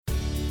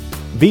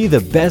Be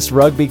the best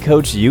rugby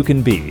coach you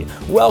can be.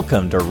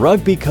 Welcome to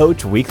Rugby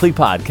Coach Weekly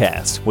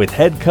Podcast with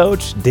head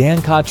coach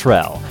Dan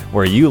Cottrell,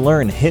 where you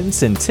learn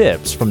hints and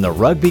tips from the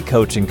rugby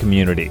coaching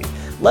community.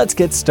 Let's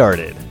get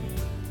started.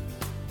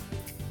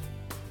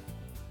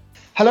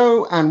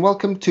 Hello and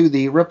welcome to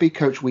the Rugby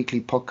Coach Weekly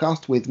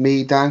Podcast with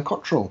me, Dan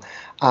Cottrell.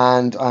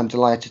 And I'm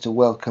delighted to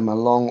welcome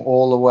along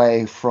all the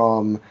way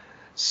from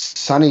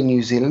sunny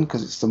New Zealand,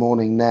 because it's the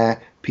morning there,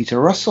 Peter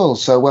Russell.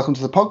 So welcome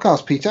to the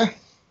podcast, Peter.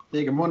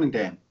 Yeah, good morning,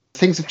 Dan.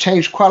 Things have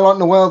changed quite a lot in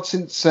the world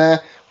since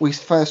we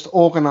first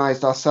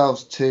organised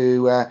ourselves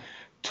to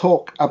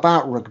talk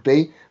about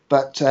rugby.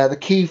 But the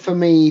key for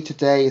me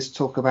today is to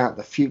talk about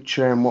the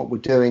future and what we're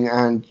doing.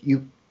 And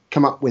you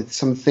come up with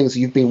some things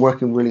that you've been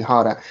working really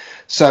hard at.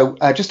 So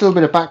just a little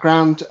bit of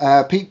background.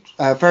 Pete,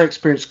 a very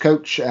experienced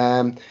coach,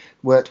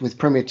 worked with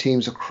premier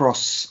teams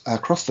across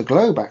the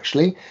globe,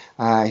 actually.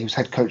 He was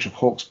head coach of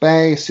Hawke's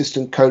Bay,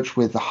 assistant coach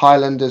with the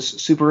Highlanders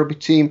Super Rugby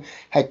team,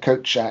 head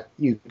coach at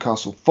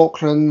Newcastle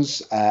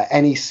Falklands,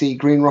 NEC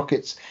Green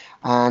Rockets,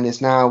 and is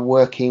now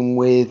working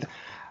with,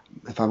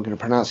 if I'm going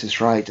to pronounce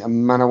this right,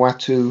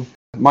 Manawatu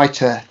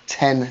Mitre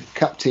 10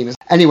 Cup team.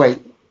 Anyway,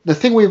 the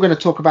thing we were going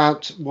to talk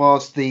about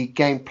was the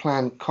game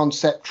plan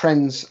concept,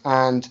 trends,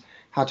 and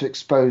how to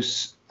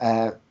expose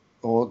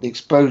or the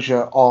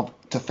exposure of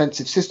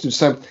defensive systems.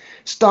 So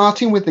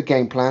starting with the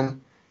game plan,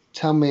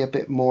 tell me a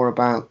bit more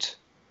about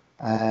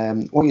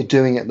what you're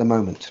doing at the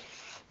moment.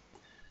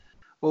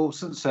 Well,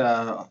 since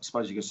I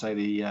suppose you could say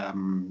the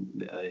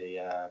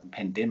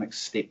pandemic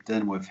stepped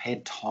in, we've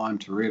had time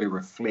to really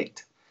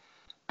reflect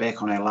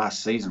back on our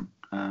last season.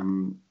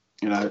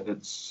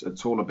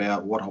 It's all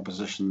about what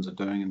oppositions are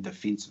doing in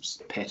defensive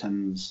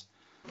patterns.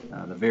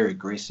 They're very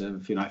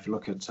aggressive. If you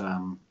look at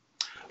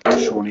what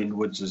Shaun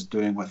Edwards is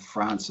doing with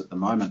France at the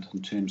moment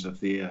in terms of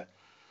their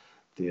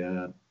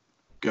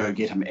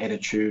go-get-'em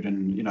attitude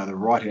and, they're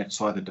right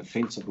outside the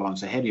defensive line.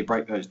 So how do you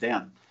break those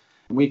down?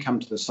 And we come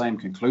to the same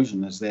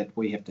conclusion, is that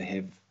we have to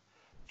have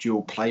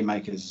dual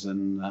playmakers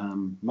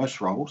in most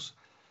roles,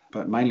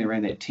 but mainly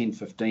around that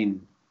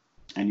 10-15.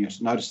 And you'll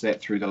notice that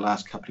through the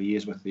last couple of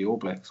years with the All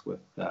Blacks, with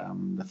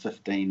the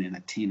 15 and the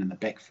 10 in the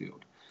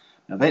backfield.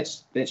 Now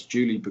that's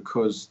duly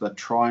because they're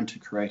trying to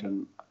create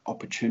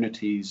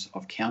opportunities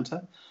of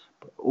counter,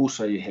 but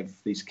also you have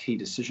these key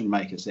decision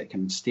makers that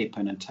can step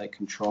in and take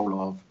control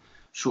of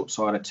short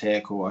side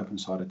attack or open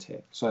side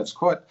attack. So it's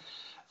quite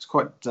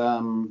what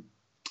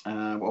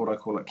would I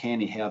call it,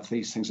 canny, how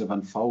these things have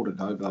unfolded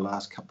over the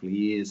last couple of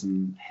years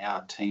and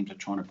how teams are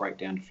trying to break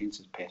down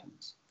defensive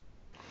patterns.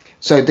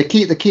 So the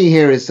key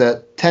here is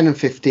that 10 and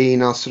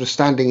 15 are sort of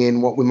standing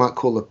in what we might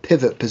call a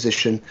pivot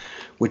position,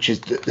 which is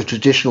the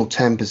traditional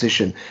 10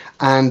 position.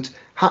 And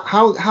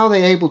how are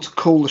they able to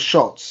call the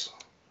shots?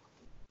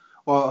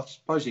 Well, I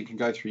suppose you can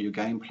go through your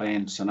game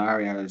plan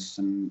scenarios,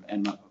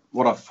 and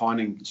what I'm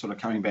finding sort of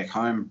coming back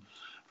home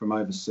from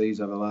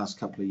overseas over the last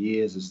couple of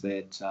years is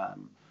that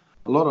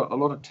a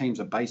lot of teams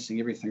are basing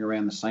everything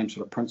around the same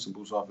sort of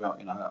principles of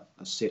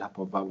a setup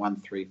of a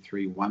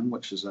 1-3-3-1,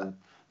 which is the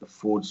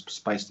forwards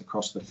spaced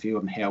across the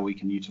field and how we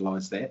can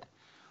utilise that,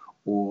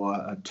 or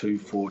a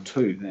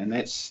 2-4-2, and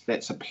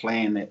that's a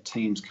plan that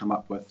teams come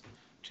up with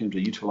in terms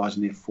of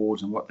utilising their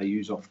forwards and what they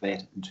use off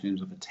that in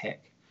terms of attack.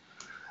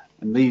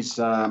 And these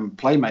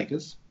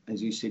playmakers,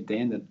 as you said,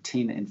 Dan, the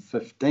 10 and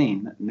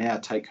 15 now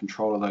take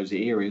control of those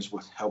areas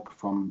with help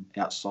from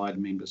outside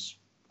members,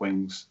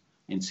 wings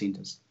and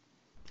centres.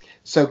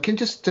 So can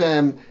just,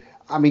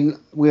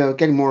 we are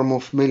getting more and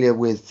more familiar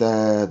with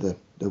the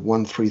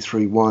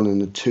 1-3-3-1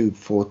 and the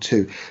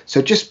 2-4-2.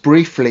 So just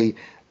briefly,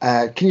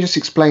 can you just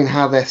explain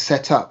how they're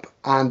set up?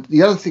 And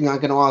the other thing I'm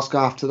going to ask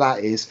after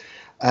that is,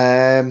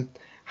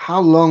 how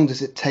long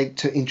does it take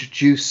to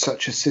introduce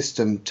such a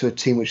system to a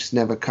team which has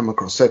never come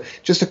across? So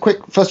just a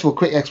quick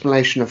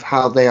explanation of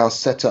how they are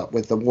set up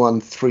with the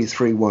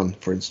 1-3-3-1,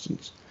 for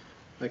instance.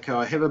 Okay,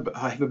 I have a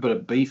bit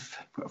of beef,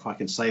 if I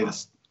can say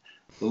this.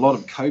 A lot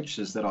of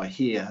coaches that I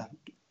hear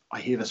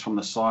this from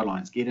the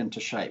sidelines: get into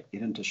shape.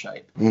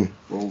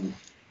 Well,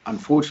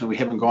 unfortunately, we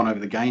haven't gone over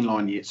the gain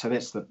line yet, so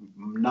that's the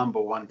number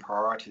one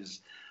priority: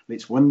 is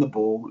let's win the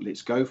ball,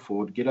 let's go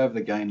forward, get over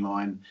the gain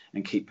line,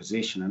 and keep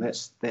possession. And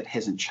that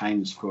hasn't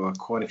changed for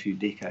quite a few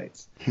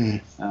decades.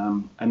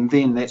 And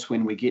then that's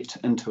when we get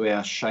into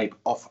our shape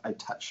off a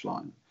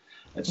touchline.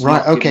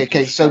 Right.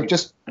 Okay. So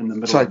just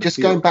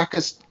going back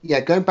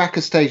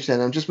a stage.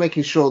 Then I'm just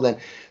making sure. Then,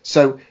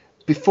 so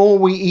before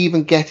we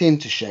even get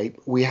into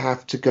shape, we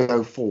have to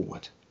go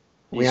forward.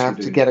 We have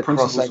to get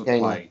across that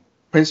gain line.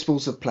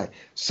 Principles of play.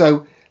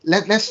 So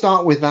let's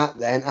start with that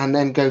then, and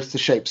then go to the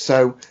shape.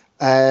 So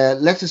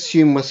let's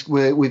assume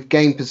we've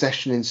gained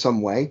possession in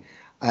some way,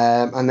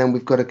 and then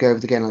we've got to go over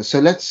the gain line. So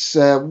let's.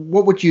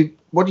 What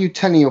are you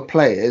telling your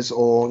players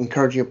or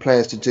encouraging your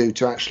players to do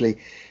to actually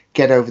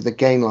get over the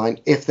gain line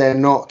if they're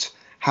not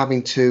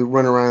having to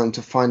run around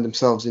to find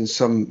themselves in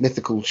some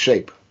mythical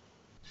shape?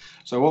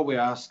 So what we're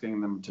asking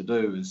them to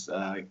do is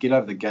get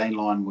over the gain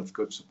line with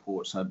good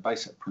support. So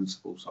basic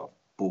principles of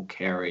ball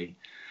carry,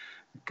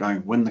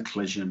 win the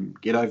collision,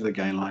 get over the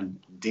gain line,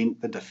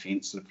 dent the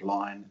defensive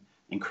line,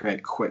 and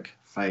create quick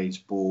phase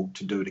ball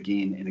to do it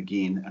again and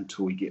again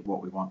until we get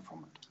what we want from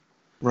it.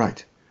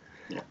 Right.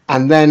 Yeah.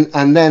 And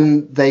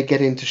then they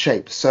get into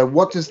shape. So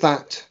what does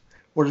that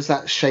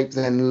shape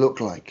then look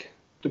like?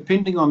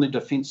 Depending on the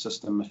defence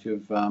system, if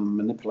you've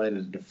manipulated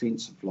a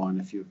defensive line,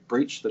 if you've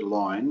breached the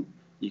line,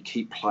 you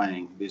keep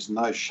playing. There's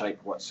no shape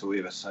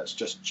whatsoever, so it's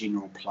just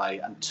general play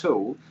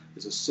until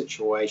there's a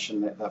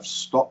situation that they've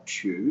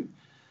stopped you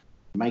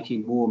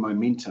making more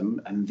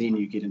momentum, and then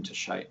you get into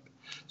shape.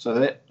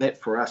 So that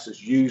for us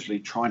is usually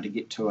trying to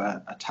get to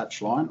a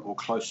touch line or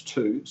close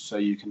to, so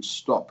you can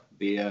stop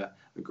their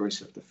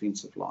aggressive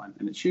defensive line.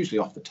 And it's usually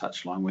off the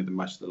touch line where the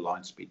most of the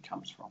line speed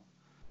comes from.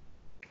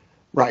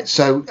 Right.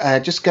 So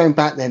just going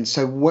back then,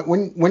 so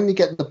when you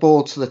get the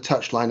ball to the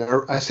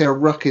touchline, I say a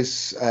ruck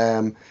is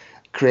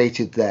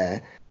created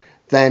there,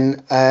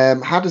 then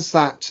how does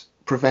that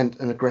prevent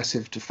an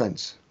aggressive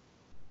defence?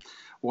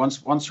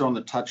 Once you're on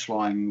the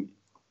touchline,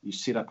 you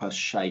set up a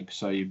shape.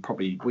 So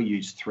we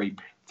use three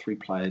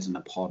players in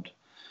a pod,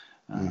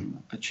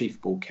 a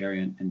chief ball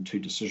carrier and 2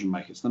 decision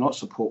makers. They're not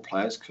support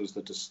players because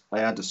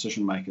they are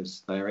decision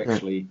makers. They are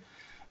actually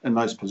in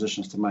those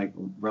positions to make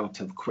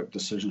relative quick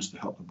decisions to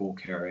help the ball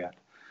carrier out.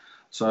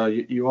 So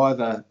you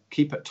either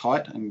keep it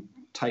tight and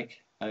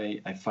take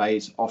a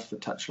phase off the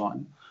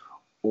touchline,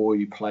 or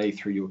you play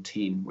through your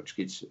 10, which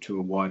gets to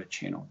a wider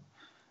channel.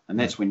 And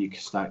that's when you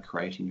start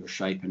creating your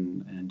shape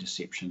and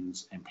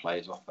deceptions and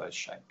plays off those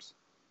shapes.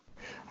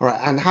 All right.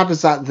 And how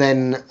does that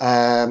then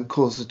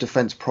cause the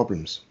defence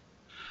problems?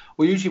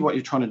 Well, usually what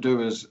you're trying to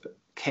do is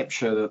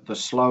capture the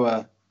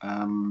slower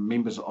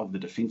members of the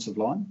defensive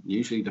line,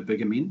 usually the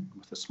bigger men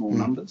with the small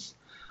numbers,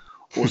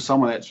 or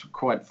someone that's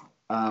quite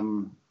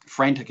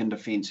frantic in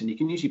defence. And you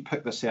can usually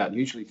pick this out,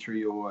 usually through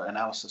your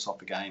analysis of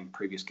the game,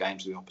 previous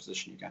games of the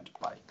opposition you're going to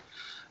play.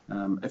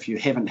 If you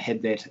haven't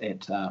had that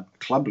at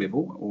club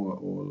level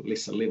or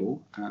lesser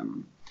level,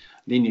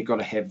 then you've got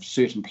to have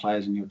certain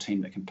players in your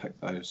team that can pick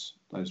those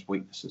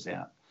weaknesses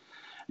out.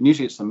 And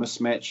usually it's the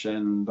mismatch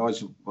and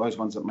those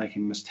ones that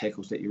making missed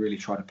tackles that you really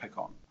try to pick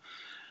on.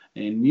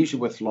 And usually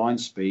with line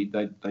speed,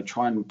 they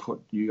try and put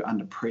you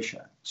under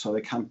pressure, so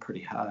they come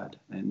pretty hard.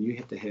 And you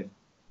have to have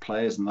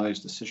players in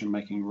those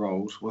decision-making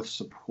roles with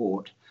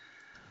support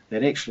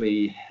that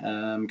actually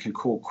can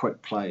call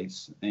quick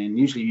plays. And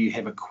usually you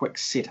have a quick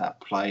setup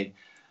play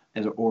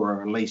or a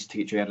release to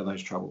get you out of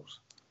those troubles.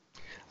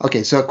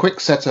 Okay, so a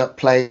quick setup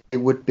play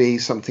would be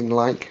something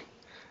like...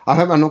 I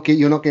hope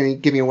you're not going to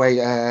give me away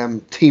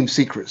team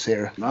secrets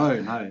here. No,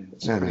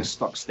 it's pretty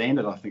stock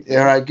standard, I think.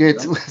 Yeah, right, good.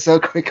 So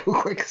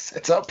quick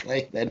setup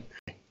play then.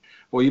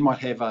 Well, you might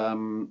have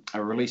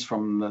a release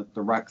from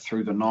the ruck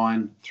through the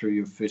 9, through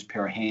your first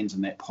pair of hands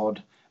in that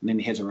pod, and then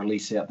he has a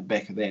release out the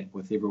back of that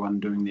with everyone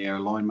doing their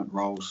alignment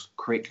roles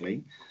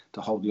correctly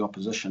to hold the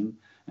opposition,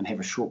 and have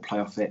a short play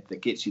off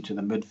that gets you to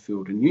the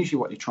midfield. And usually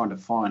what you're trying to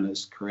find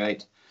is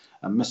create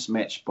a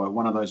mismatch by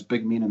one of those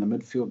big men in the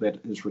midfield that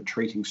is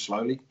retreating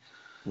slowly.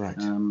 Right.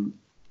 And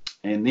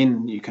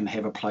then you can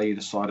have a play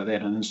either side of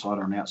that, an inside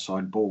or an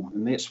outside ball.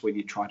 And that's when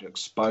you try to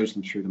expose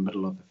them through the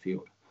middle of the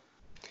field.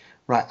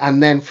 Right.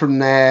 And then from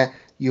there,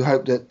 you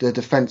hope that the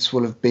defence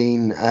will have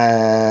been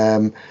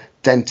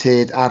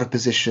dented, out of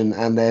position,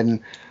 and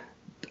then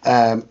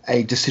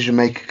a decision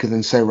maker can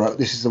then say, right,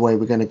 this is the way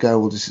we're going to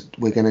go, or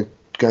we're going to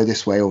go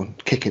this way, or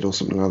kick it, or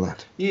something like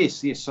that.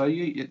 Yes. So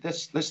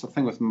that's the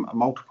thing with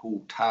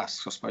multiple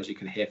tasks, I suppose, you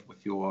could have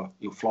with your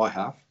fly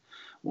half,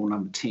 or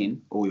number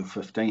 10, or your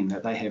 15,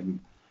 that they have,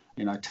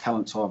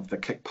 talents of the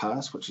kick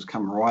pass, which has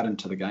come right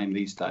into the game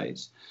these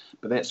days.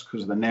 But that's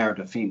because of the narrow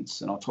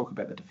defence, and I'll talk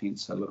about the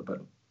defence a little bit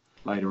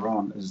later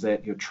on, is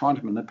that you're trying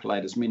to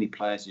manipulate as many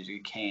players as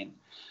you can,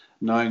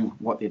 knowing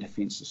what their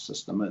defensive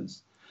system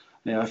is.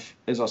 Now,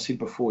 as I said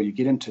before, you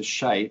get into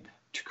shape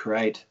to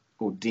create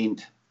or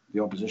dent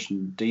the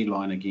opposition D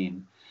line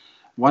again.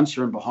 Once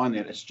you're in behind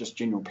that, it's just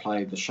general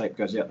play. The shape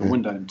goes out the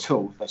window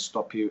until they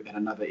stop you at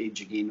another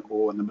edge again,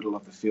 or in the middle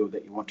of the field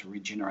that you want to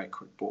regenerate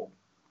quick ball.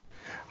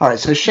 All right,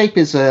 so shape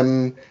is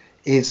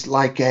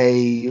like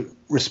a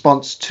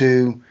response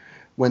to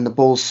when the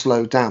ball's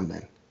slowed down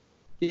then?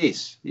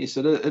 Yes, it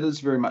is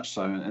very much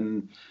so.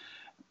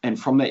 And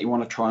from that, you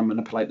want to try and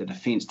manipulate the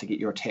defence to get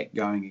your attack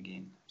going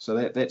again.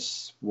 So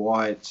that's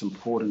why it's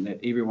important that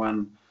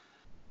everyone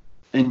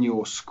in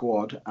your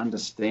squad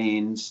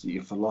understands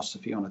your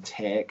philosophy on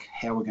attack,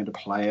 how we're going to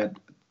play it,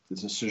 the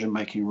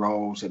decision-making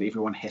roles that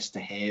everyone has to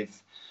have,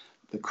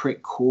 the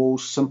correct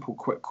calls, simple,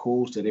 quick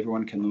calls that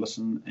everyone can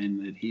listen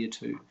and adhere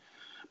to.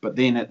 But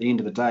then at the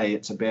end of the day,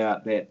 it's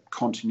about that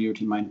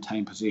continuity,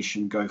 maintain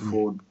possession, go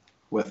forward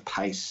with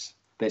pace.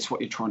 That's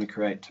what you're trying to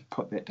create to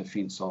put that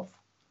defence off.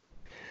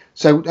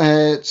 So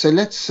let's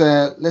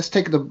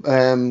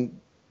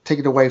take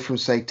it away from,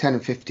 say, 10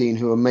 and 15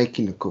 who are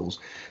making the calls.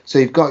 So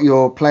you've got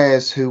your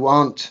players who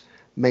aren't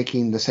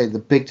making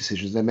the big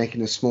decisions; they're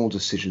making the small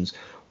decisions.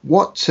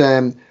 What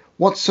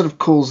sort of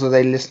calls are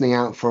they listening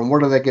out for, and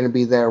what are they going to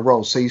be their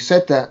roles? So you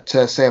said that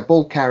say a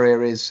ball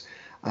carrier is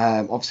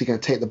obviously going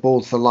to take the ball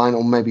to the line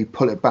or maybe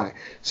pull it back.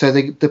 So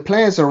the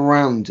players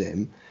around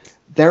him,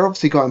 they're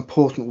obviously got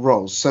important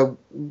roles. So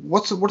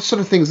what sort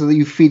of things are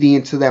you feeding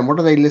into them? What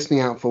are they listening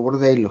out for? What are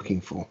they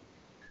looking for?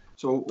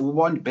 So we'll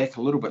wind back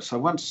a little bit. So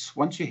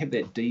once you have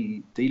that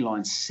D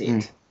line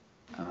set,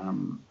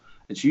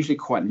 it's usually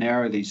quite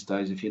narrow these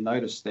days. If you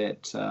notice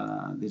that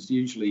there's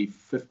usually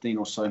 15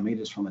 or so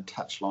metres from the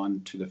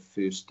touchline to the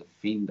first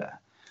defender.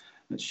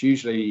 It's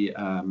usually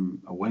a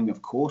wing,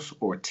 of course,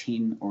 or a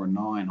 10 or a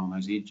 9 on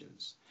those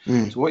edges.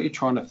 So what you're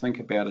trying to think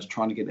about is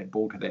trying to get that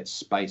ball to that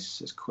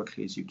space as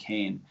quickly as you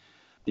can.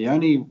 The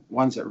only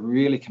ones that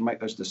really can make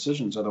those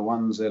decisions are the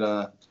ones that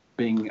are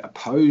being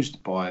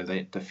opposed by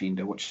that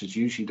defender, which is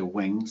usually the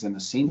wings and the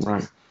centres.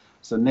 Right.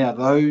 So now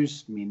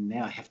those men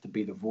now have to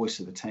be the voice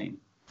of the team.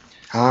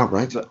 Ah,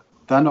 right. So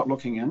they're not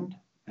looking in,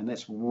 and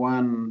that's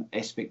one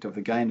aspect of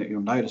the game that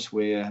you'll notice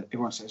where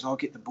everyone says, "I'll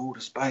get the ball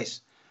to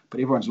space," but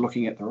everyone's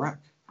looking at the ruck.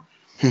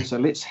 So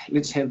let's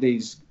have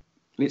these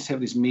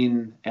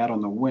men out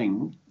on the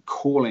wing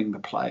calling the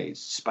plays,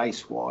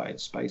 space wide,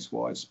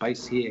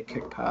 space here,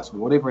 kick pass,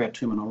 whatever our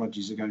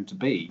terminologies are going to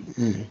be.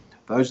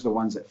 Those are the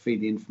ones that feed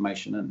the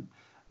information in.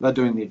 They're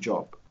doing their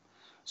job.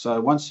 So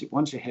once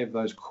you have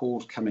those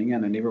calls coming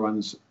in and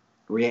everyone's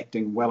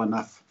reacting well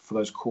enough for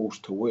those calls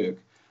to work,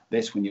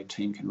 that's when your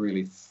team can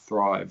really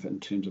thrive in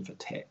terms of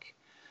attack.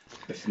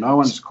 If no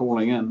one's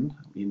calling in,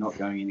 you're not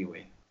going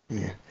anywhere.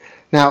 Yeah.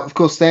 Now, of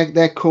course,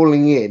 they're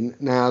calling in.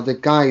 Now, the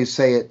guy who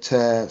say it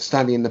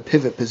standing in the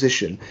pivot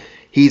position,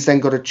 he's then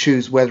got to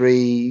choose whether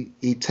he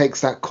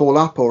takes that call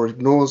up or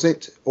ignores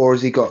it, or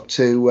has he got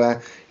to?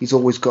 He's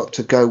always got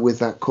to go with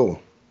that call.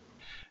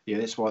 Yeah,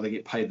 that's why they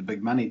get paid the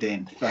big money,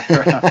 Dan. There's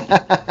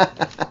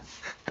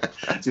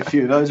a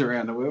few of those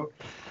around the world.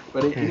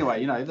 But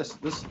anyway, this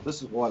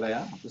is why they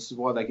are. This is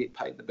why they get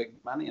paid the big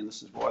money, and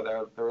this is why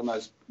they're in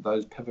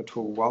those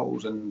pivotal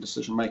roles and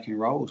decision-making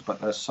roles. But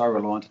they're so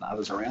reliant on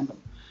others around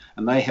them,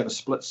 and they have a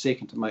split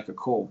second to make a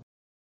call.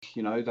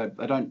 They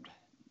don't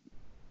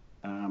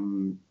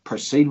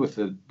proceed with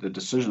the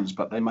decisions,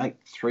 but they make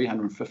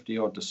 350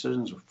 odd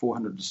decisions or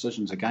 400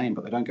 decisions a game,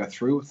 but they don't go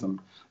through with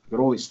them. They've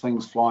got all these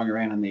things flying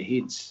around in their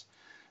heads.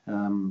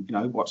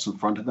 What's in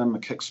front of them, the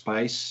kick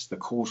space, the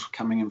calls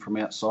coming in from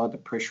outside, the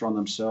pressure on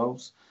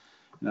themselves.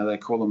 They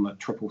call them the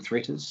triple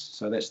threaters.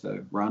 So that's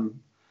the run,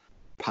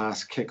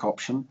 pass, kick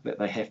option that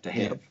they have to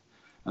have.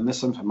 And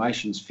this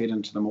information's fed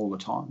into them all the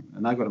time,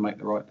 and they've got to make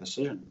the right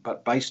decision,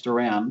 but based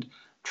around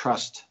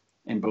trust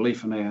and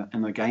belief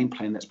in the game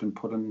plan that's been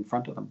put in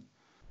front of them.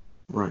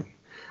 Right.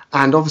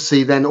 And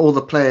obviously then all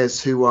the players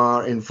who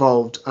are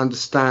involved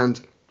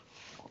understand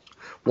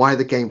why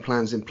the game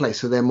plan's in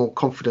place, so they're more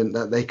confident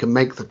that they can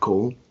make the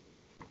call.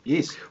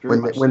 Yes,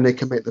 when they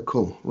can make the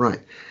call. Right.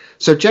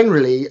 So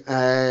generally,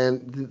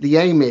 the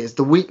aim is,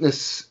 the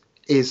weakness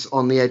is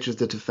on the edge of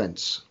the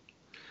defence.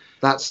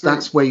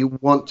 That's where you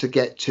want to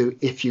get to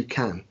if you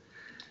can.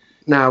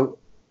 Now,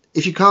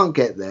 if you can't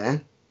get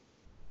there,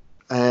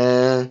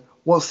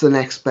 what's the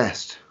next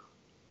best?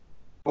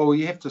 Well,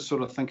 you have to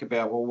sort of think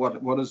about,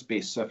 what is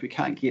best? So if you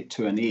can't get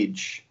to an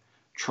edge,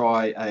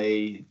 try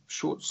a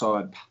short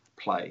side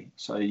play.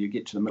 So you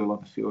get to the middle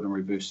of the field and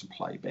reverse the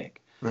play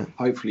back. Right.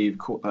 Hopefully you've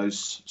caught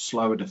those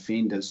slower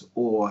defenders,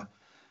 or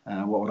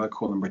what would I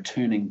call them,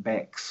 returning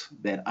backs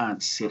that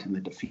aren't set in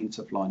the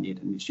defensive line yet,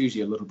 and it's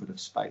usually a little bit of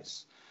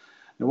space.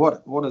 Now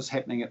what is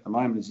happening at the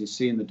moment is you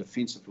see in the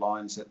defensive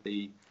lines that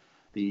the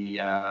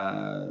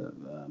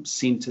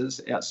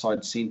centres,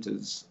 outside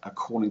centres, are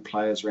calling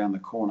players around the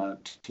corner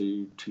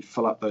to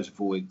fill up those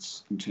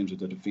voids in terms of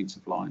the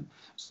defensive line.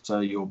 So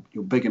your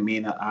bigger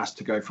men are asked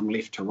to go from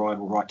left to right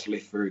or right to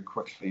left very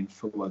quickly and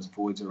fill those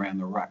voids around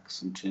the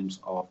rucks in terms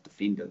of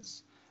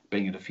defenders,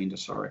 being a defender,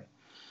 sorry.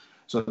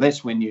 So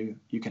that's when you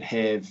could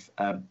have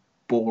a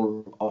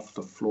ball off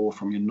the floor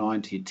from your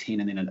 9 to your 10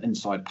 and then an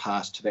inside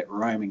pass to that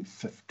roaming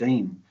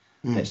 15.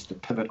 That's the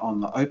pivot on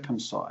the open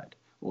side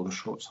or the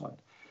short side.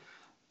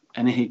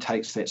 And then he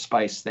takes that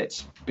space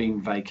that's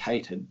being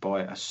vacated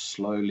by a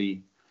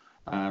slowly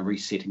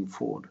resetting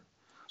forward.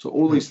 So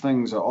all these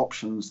things are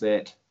options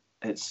that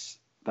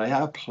they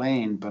are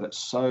planned, but it's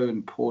so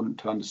important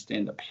to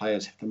understand that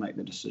players have to make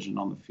the decision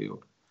on the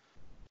field.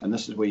 And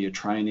this is where your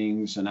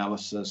trainings,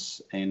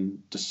 analysis, and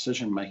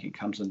decision making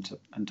comes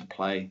into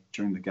play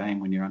during the game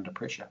when you're under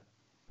pressure.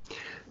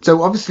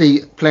 So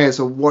obviously, players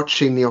are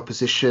watching the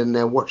opposition.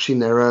 They're watching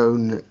their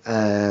own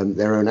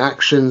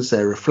actions.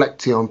 They're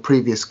reflecting on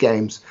previous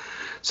games.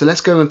 So let's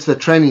go into the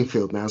training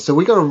field now. So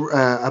we got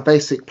a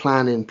basic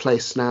plan in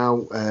place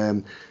now,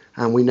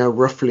 and we know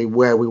roughly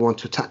where we want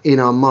to attack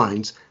in our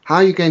minds. How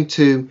are you going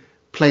to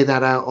play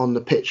that out on the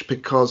pitch?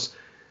 Because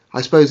I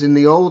suppose in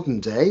the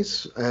olden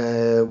days,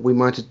 we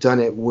might have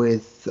done it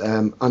with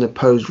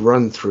unopposed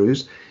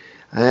run-throughs.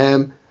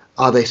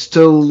 Are they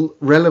still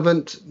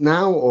relevant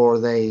now, or are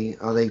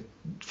they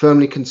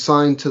firmly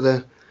consigned to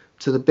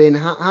the bin?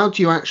 How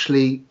do you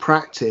actually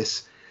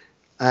practice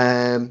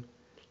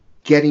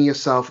getting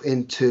yourself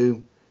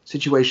into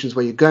situations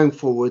where you're going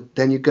forward,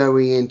 then you're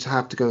going in to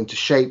have to go into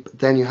shape,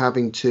 then you're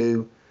having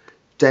to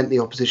dent the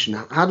opposition?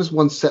 How does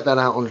one set that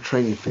out on a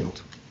training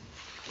field?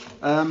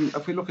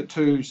 If we look at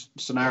two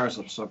scenarios,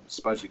 I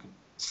suppose you could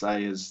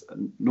say, as a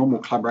normal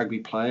club rugby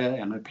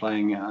player,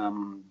 playing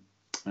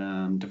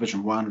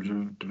Division 1 or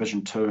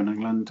Division 2 in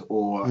England,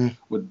 or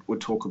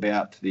would talk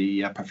about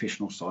the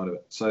professional side of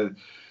it. So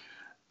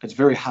it's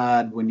very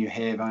hard when you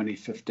have only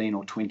 15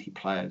 or 20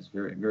 players,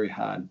 very, very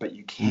hard, but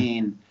you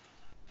can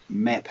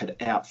map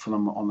it out for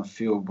them on the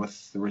field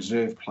with the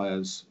reserve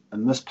players.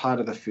 In this part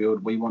of the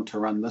field, we want to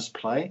run this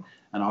play,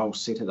 and I'll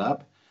set it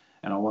up,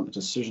 and I want the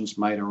decisions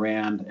made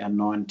around our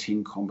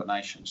 9-10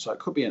 combination. So it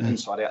could be an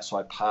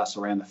inside-outside pass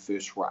around the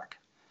first ruck.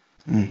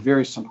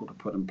 Very simple to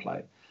put in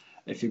play.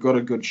 If you've got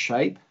a good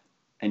shape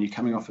and you're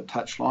coming off a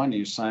touchline and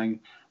you're saying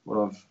what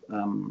I've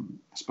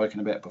spoken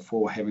about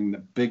before, having the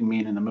big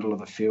men in the middle of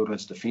the field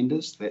as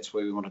defenders, that's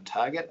where we want to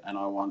target. And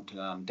I want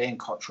Dan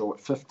Cottrell at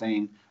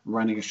 15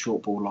 running a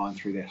short ball line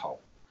through that hole.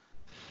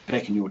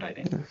 Back in your day,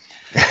 Dan.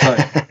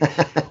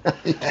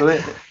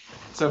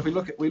 So if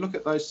we look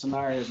at those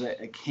scenarios,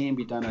 that it can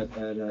be done at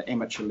an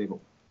amateur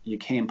level. You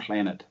can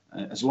plan it.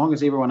 As long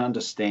as everyone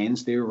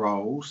understands their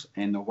roles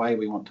and the way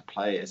we want to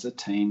play as a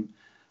team,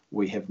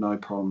 we have no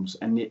problems.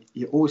 And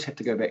you always have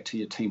to go back to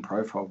your team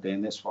profile,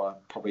 Dan. That's why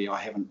probably I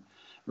haven't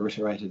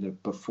reiterated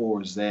it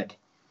before, is that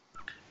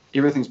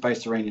everything's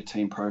based around your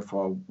team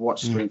profile, what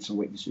strengths and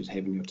weaknesses you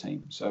have in your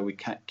team. So we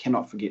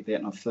cannot forget that.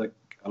 And I think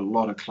a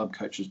lot of club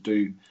coaches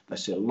do. They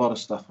see a lot of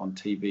stuff on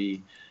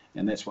TV,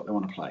 and that's what they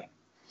want to play.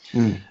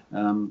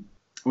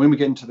 When we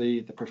get into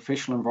the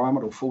professional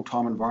environment or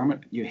full-time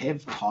environment, you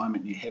have time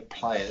and you have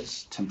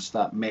players to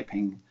start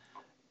mapping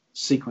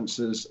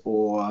sequences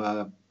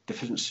or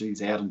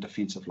deficiencies out in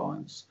defensive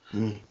lines.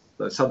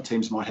 So some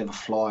teams might have a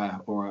flyer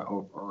or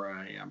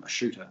a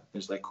shooter,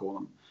 as they call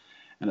them.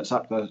 And it's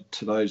up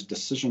to those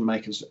decision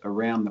makers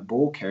around the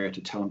ball carrier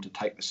to tell them to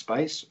take the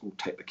space or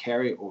take the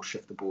carry or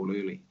shift the ball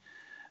early.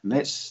 And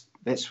that's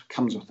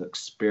comes with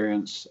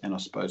experience and, I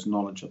suppose,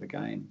 knowledge of the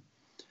game.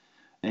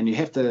 And you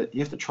have to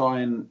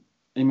try and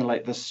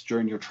emulate this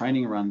during your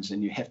training runs,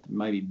 and you have to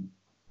maybe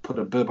put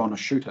a bib on a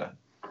shooter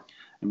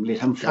and let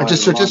him fly.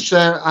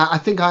 I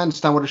think I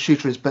understand what a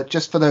shooter is, but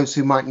just for those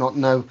who might not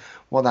know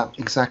what that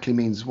exactly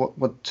means,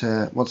 what's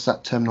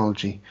that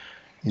terminology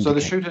indicate? So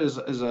the shooter is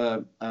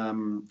a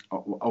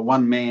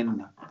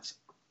one-man,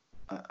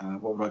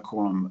 what would I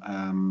call him?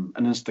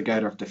 An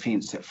instigator of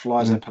defence that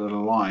flies up at a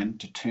line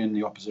to turn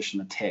the opposition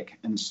attack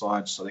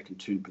inside so they can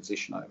turn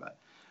possession over.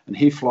 And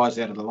he flies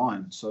out of the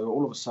line. So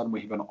all of a sudden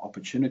we have an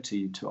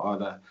opportunity to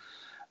either,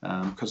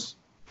 because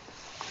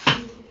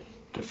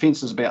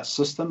defence is about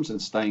systems and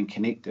staying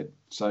connected.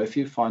 So if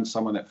you find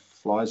someone that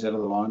flies out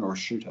of the line or a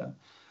shooter,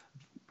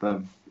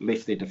 they've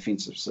left their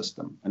defensive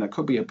system. And it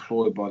could be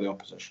employed by the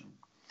opposition.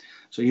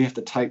 So you have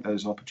to take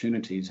those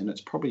opportunities, and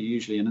it's probably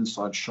usually an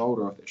inside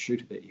shoulder of that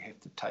shooter that you have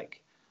to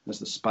take as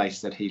the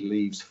space that he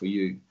leaves for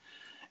you.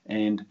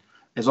 And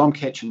as I'm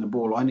catching the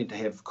ball, I need to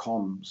have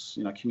comms,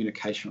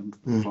 communication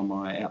from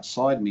my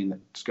outside men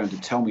that's going to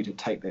tell me to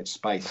take that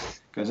space.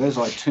 Because as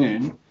I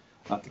turn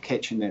after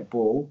catching that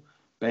ball,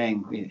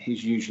 bang,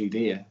 he's usually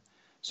there.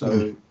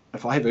 So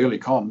if I have early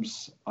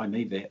comms, I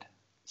need that.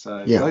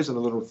 So those are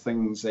the little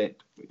things that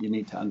you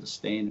need to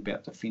understand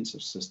about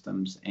defensive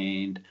systems.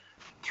 And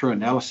through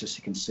analysis,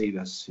 you can see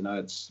this.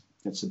 It's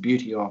the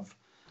beauty of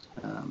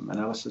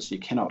analysis. You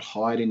cannot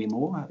hide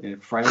anymore.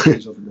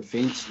 Frailties of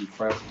defence and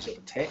frailties of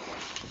attack,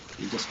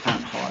 you just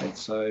can't hide.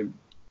 So,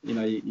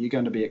 you're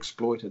going to be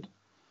exploited.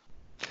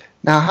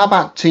 Now, how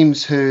about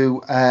teams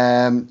who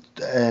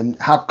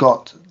have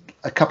got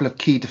a couple of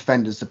key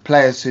defenders, the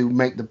players who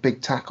make the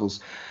big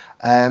tackles?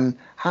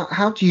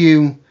 How do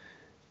you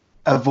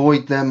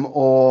avoid them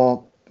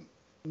or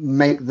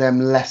make them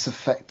less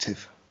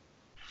effective?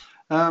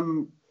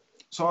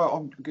 So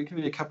I'll give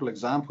you a couple of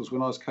examples.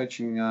 When I was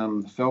coaching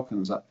the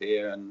Falcons up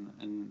there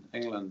in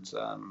England,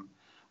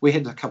 we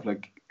had a couple of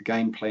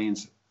game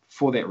plans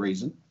for that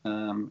reason,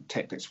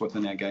 tactics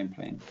within our game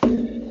plan.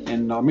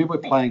 And I remember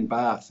playing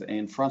Bath,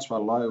 and Francois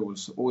Lowe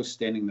was always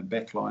standing the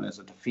back line as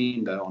a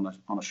defender on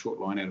a short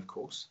line out, of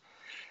course.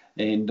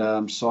 And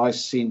so I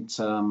sent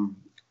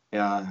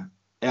our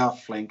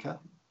flanker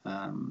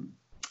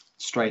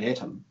straight at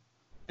him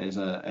as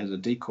a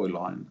decoy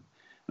line.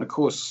 And of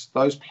course,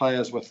 those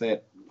players with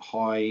that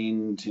high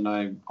end,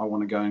 I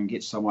want to go and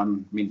get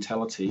someone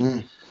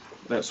mentality.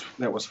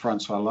 That was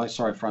Francois Lowe.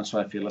 Sorry,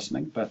 Francois, if you're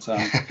listening, but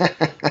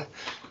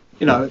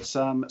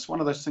it's one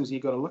of those things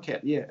you've got to look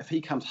at. Yeah, if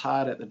he comes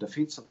hard at the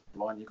defensive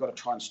line, you've got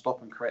to try and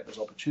stop and create those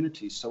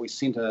opportunities. So we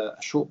sent a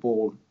short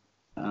ball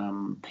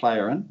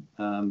player in.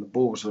 The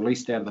ball was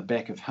released out of the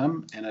back of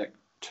him and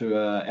to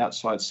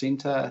outside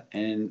centre,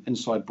 and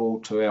inside ball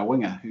to our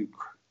winger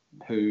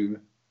who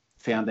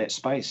found that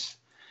space.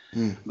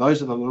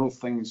 Those are the little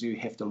things you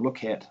have to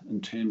look at in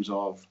terms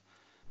of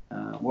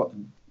what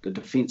the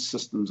defence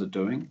systems are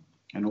doing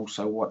and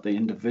also what the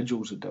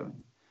individuals are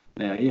doing.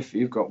 Now, if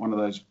you've got one of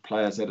those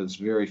players that is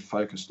very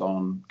focused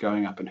on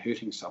going up and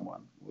hurting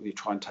someone, well, you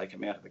try and take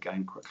him out of the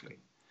game quickly.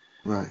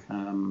 Right.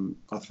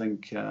 I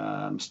think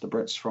Mr.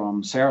 Brits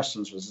from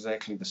Saracens was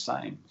exactly the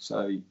same.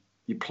 So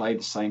you play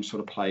the same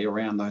sort of play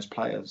around those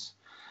players.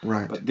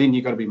 Right. But then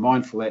you've got to be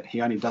mindful that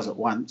he only does it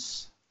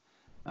once.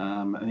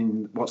 And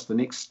then what's the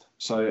next?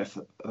 So if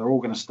they're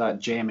all going to start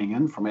jamming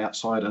in from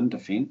outside in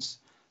defence,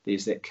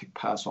 there's that kick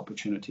pass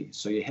opportunity.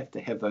 So you have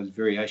to have those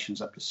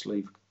variations up your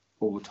sleeve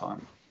all the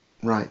time.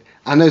 Right.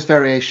 And those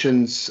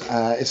variations,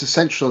 it's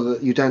essential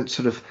that you don't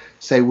sort of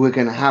say we're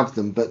going to have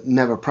them, but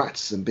never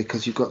practice them,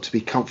 because you've got to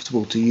be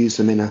comfortable to use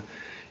them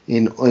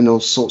in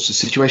all sorts of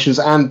situations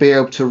and be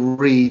able to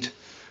read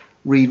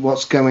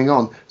what's going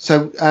on.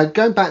 So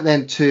going back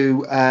then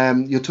to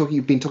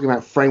you've been talking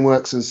about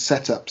frameworks and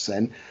setups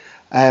then.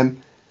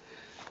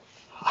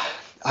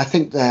 I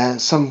think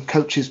some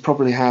coaches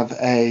probably have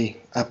a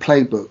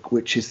playbook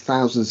which is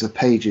thousands of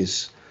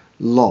pages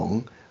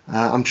long.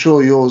 I'm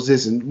sure yours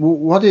isn't.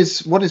 What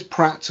is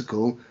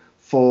practical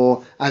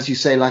for, as you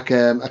say, like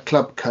a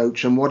club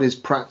coach, and what is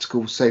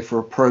practical, say, for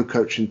a pro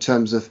coach in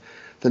terms of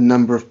the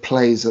number of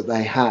plays that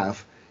they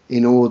have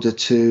in order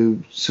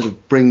to sort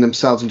of bring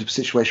themselves into a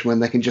situation when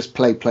they can just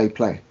play?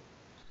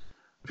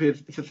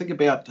 If you think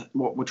about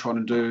what we're trying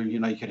to do, you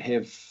could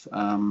have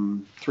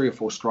 3 or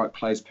 4 strike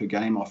plays per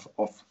game off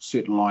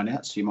certain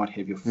line-outs. So you might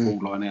have your full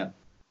line-out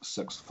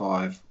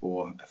 6-5,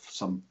 or if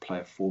some play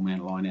a 4-man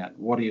line-out.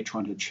 What are you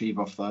trying to achieve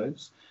off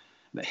those?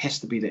 It has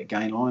to be that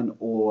gain line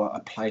or a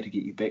play to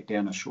get you back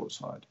down a short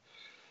side.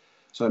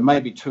 So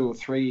maybe 2 or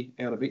 3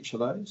 out of each of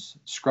those.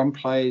 Scrum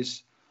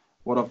plays,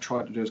 what I've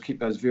tried to do is keep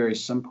those very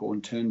simple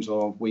in terms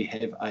of we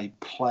have a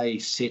play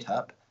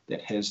setup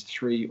that has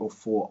 3 or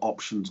 4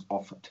 options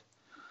off it.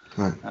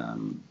 Right.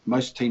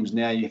 Most teams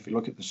now, if you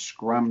look at the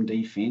scrum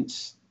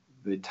defence,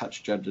 the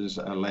touch judges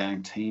are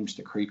allowing teams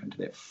to creep into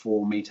that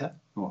 4 metre,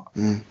 or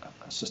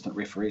assistant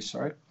referees,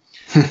 sorry,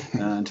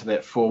 into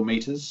that 4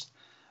 metres.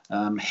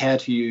 How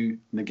do you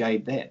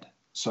negate that?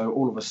 So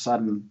all of a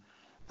sudden,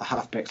 the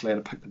halfback's allowed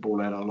to pick the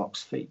ball out of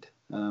lock's feet.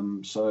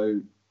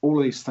 So all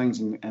of these things,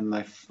 and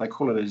they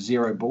call it a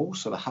zero ball.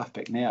 So the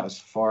halfback now is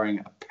firing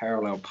a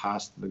parallel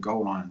pass to the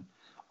goal line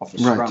off the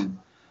scrum. Right.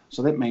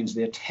 So that means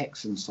the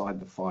attack's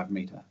inside the 5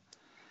 metre.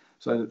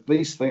 So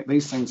these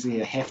things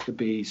here have to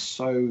be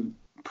so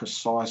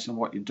precise in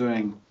what you're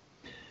doing,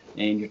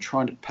 and you're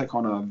trying to pick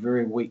on a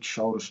very weak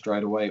shoulder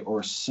straight away, or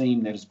a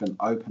seam that has been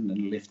opened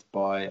and left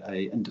by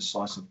a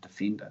indecisive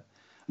defender.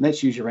 And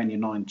that's usually around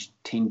your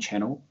 9-10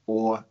 channel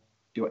or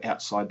your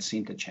outside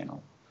centre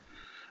channel,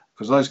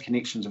 because those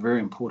connections are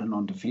very important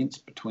on defence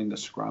between the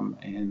scrum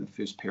and the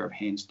first pair of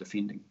hands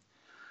defending.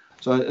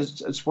 So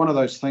it's one of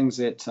those things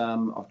that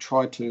I've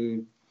tried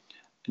to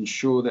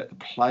ensure that the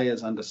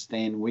players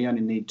understand we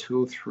only need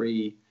 2 or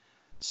 3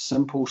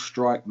 simple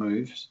strike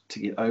moves to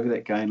get over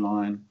that gain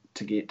line,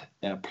 to get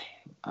our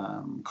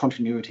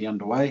continuity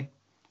underway,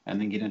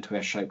 and then get into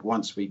our shape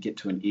once we get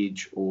to an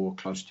edge or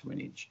close to an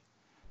edge.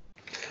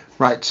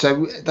 Right,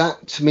 so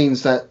that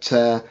means that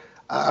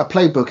a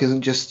playbook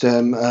isn't just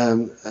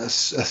a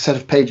set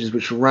of pages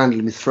which are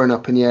randomly thrown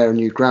up in the air and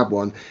you grab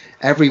one.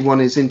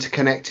 Everyone is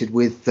interconnected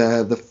with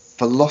the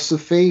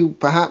philosophy,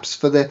 perhaps,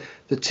 for the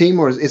team,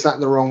 or is that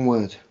the wrong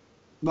word?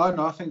 No,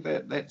 I think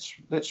that's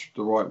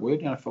the right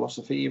word.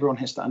 Philosophy. Everyone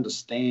has to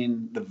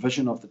understand the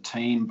vision of the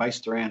team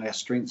based around our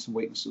strengths and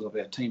weaknesses of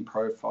our team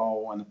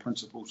profile and the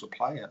principles of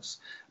players.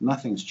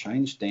 Nothing's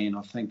changed, Dan.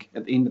 I think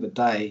at the end of the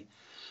day,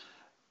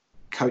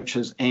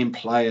 coaches and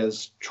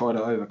players try to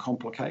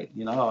overcomplicate.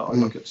 I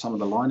look at some of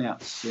the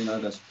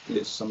lineouts.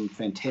 There's some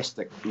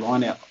fantastic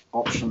lineout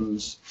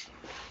options,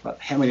 but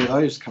how many of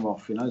those come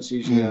off? It's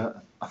usually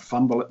a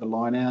fumble at the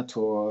lineout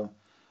or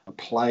a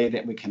play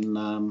that we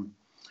can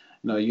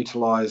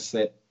utilise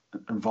that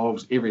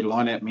involves every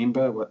line-out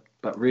member,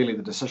 but really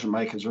the decision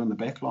makers are in the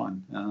back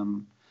line.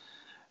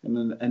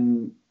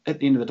 And at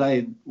the end of the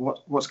day,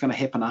 what's going to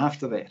happen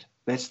after that?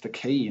 That's the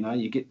key.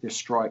 You get the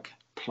strike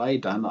play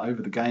done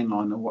over the gain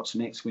line, and what's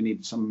next? We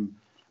need some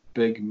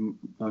big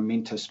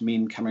momentous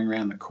men coming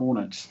around the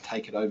corner to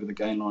take it over the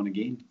gain line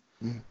again,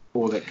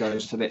 or that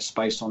goes to that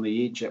space on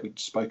the edge that we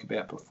spoke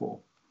about before.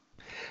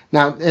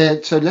 Now,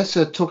 so let's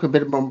talk a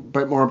bit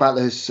more about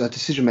those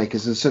decision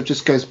makers. And so it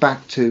just goes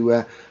back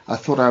to a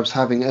thought I was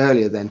having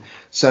earlier then.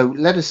 So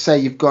let us say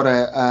you've got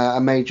a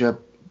major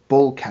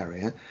ball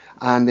carrier,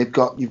 and you've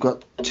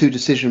got 2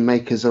 decision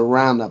makers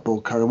around that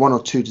ball carrier, 1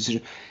 or 2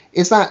 decision.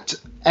 Is that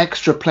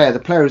extra player, the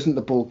player isn't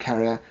the ball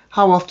carrier,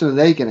 how often are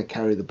they going to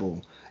carry the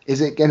ball?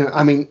 Is it going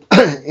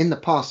to, in the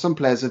past, some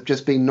players have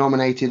just been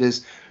nominated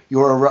as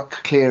you're a ruck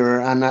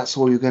clearer and that's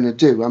all you're going to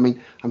do.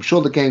 I'm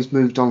sure the game's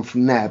moved on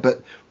from there,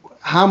 but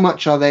how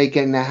much are they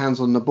getting their hands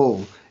on the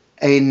ball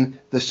in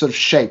the sort of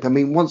shape?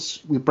 Once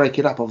we break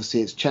it up,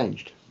 obviously it's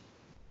changes.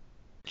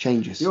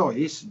 Oh,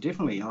 yes,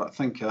 definitely. I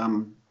think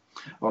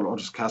I'll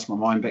just cast my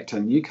mind back to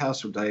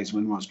Newcastle days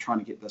when I was trying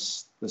to get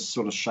this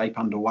sort of shape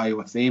underway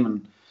with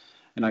them,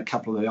 and a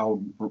couple of the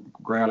old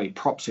growly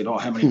props said,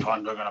 how many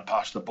times are we going to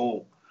pass the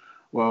ball?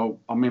 Well,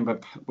 I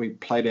remember we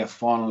played our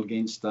final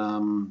against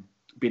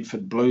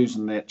Bedford Blues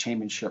in that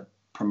championship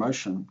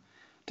promotion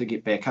to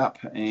get back up,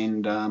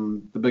 and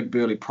the big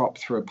burly prop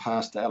threw a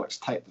pass to Alex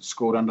Tate that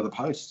scored under the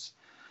posts,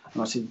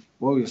 and I said,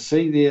 well, you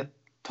see there,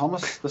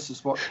 Thomas, this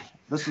is what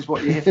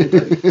you have to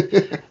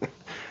do.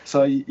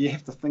 So you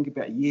have to think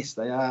about, yes,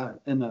 they are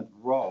in a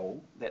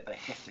role that they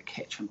have to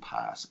catch and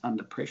pass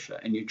under pressure,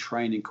 and you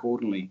train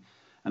accordingly.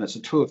 And it's a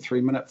 2 or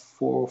 3 minute,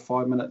 4 or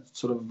 5 minute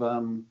sort of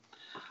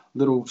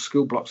little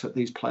skill blocks that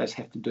these players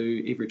have to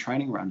do every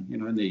training run,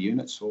 in their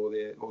units or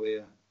their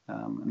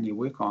in their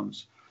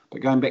work-ons.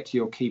 But going back to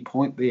your key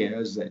point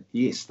there is that,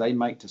 yes, they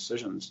make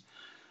decisions,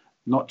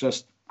 not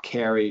just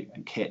carry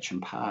and catch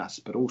and pass,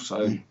 but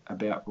also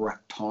about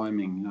ruck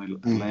timing,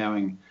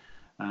 allowing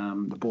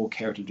the ball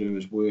carrier to do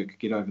his work,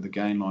 get over the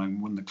gain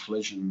line, win the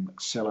collision,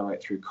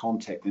 accelerate through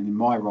contact. And then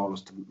my role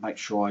is to make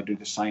sure I do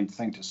the same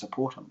thing to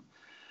support him.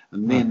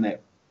 And then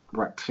that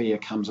ruck clear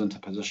comes into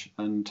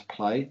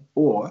play,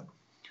 or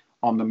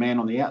I'm the man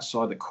on the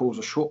outside that calls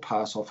a short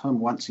pass off him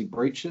once he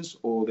breaches,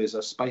 or there's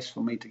a space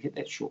for me to get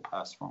that short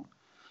pass from.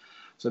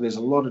 So there's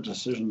a lot of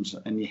decisions,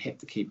 and you have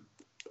to keep.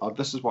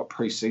 This is what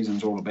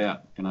pre-season's all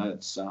about.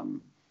 It's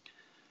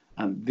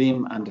and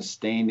them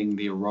understanding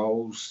their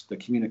roles, the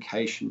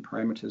communication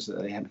parameters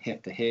that they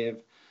have to have,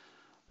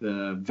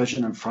 the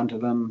vision in front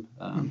of them,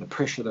 the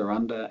pressure they're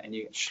under, and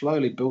you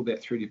slowly build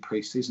that through the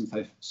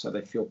pre-season so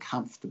they feel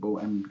comfortable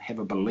and have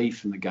a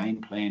belief in the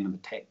game plan and the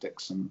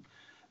tactics and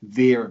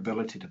their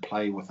ability to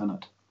play within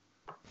it.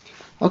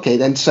 Okay,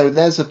 then so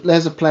there's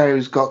a player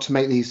who's got to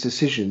make these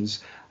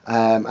decisions,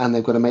 and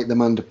they've got to make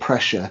them under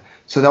pressure.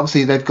 So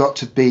obviously they've got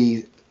to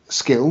be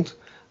skilled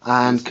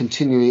and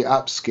continually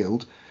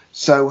upskilled.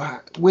 So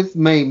with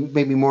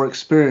maybe more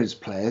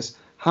experienced players,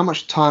 how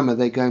much time are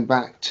they going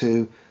back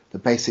to the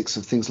basics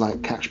of things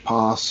like catch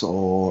pass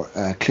or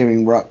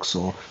clearing rucks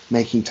or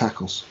making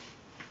tackles?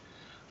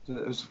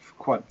 It was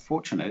quite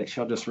fortunate.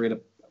 Actually, I just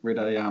read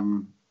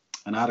an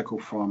article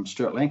from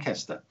Stuart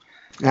Lancaster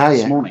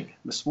this morning.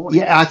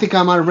 Yeah, I think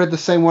I might have read the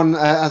same one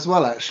as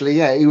well, actually.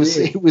 Yeah, it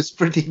was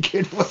pretty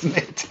good, wasn't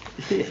it?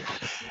 Yeah,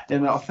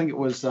 and I think it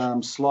was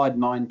slide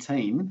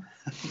 19.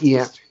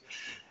 Yeah.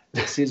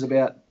 It says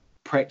about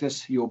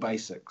practice your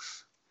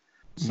basics.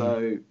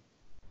 So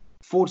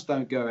forwards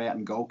don't go out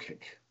and goal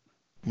kick.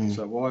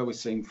 So why are we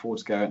seeing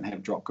forwards go out and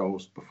have drop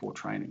goals before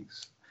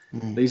trainings?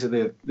 These are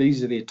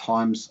their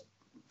times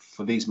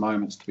for these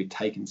moments to be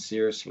taken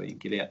seriously and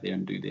get out there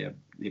and do their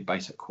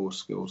basic core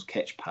skills,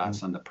 catch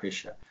pass under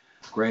pressure,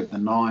 grab the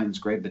 9s,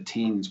 grab the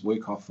 10s,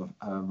 work off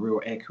a real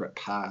accurate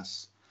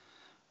pass.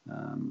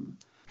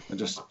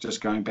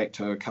 Just going back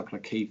to a couple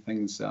of key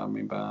things, I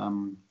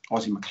remember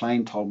Ozzie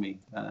McLean told me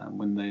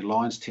when the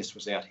Lions test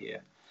was out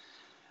here,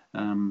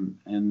 and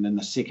in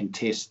the second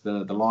test,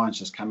 the Lions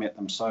just come at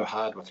them so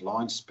hard with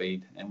line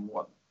speed, and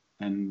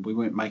we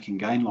weren't making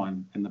gain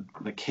line. And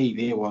the key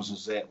there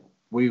was that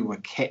we were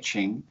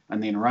catching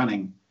and then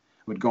running.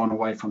 We'd gone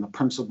away from the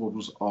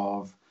principles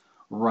of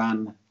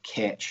run,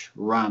 catch,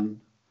 run,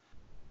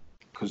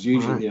 because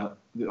usually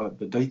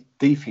the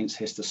defense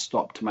has to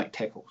stop to make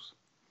tackles.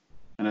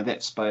 And at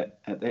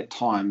that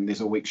time,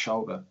 there's a weak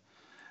shoulder,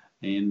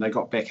 and they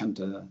got back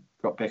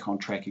on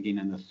track again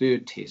in the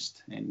third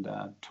test and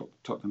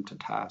took them to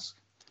task.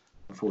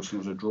 Unfortunately,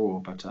 it was a draw,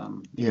 but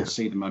you can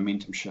see the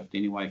momentum shift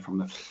anyway from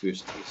the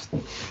first test.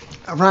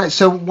 Right.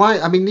 So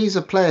these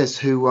are players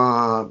who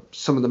are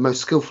some of the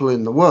most skillful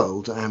in the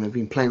world and have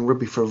been playing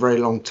rugby for a very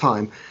long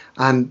time,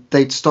 and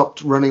they'd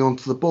stopped running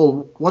onto the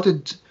ball. What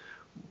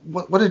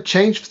had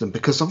changed for them?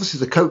 Because obviously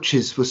the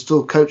coaches were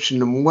still coaching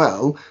them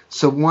well.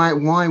 So why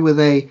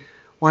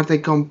had they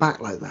gone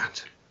back like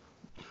that?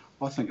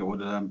 I think it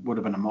would have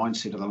been a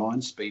mindset of the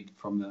line speed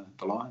from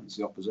the Lions,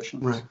 the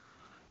opposition. Right.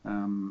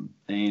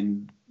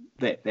 And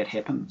that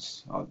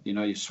happens.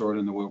 You saw it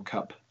in the World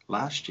Cup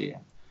last year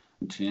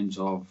in terms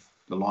of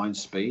the line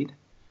speed,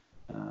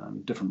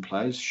 different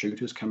players,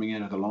 shooters coming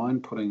out of the line,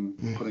 putting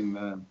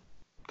the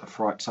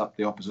frights up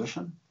the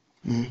opposition.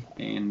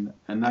 And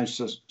in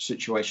those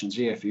situations,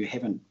 if you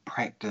haven't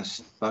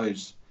practiced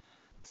those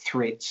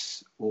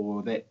threats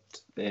or that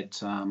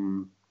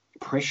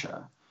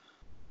pressure,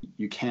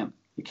 you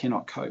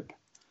cannot cope.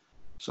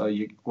 So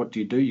what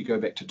do? You go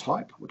back to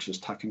type, which is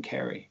tuck and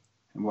carry.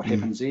 And what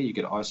happens there? You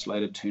get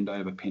isolated, turned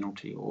over,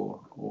 penalty, or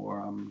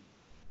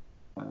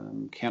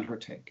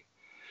counter-attack.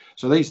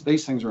 So these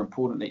things are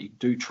important that you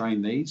do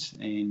train these.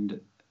 And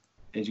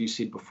as you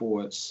said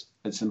before, it's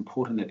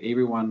important that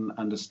everyone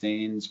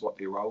understands what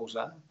their roles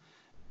are,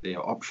 their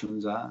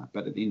options are.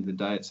 But at the end of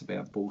the day, it's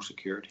about ball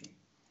security.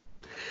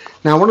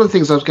 Now, one of the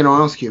things I was going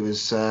to ask you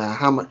is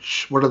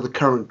what are the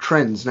current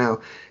trends?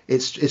 Now,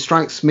 it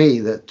strikes me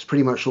that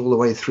pretty much all the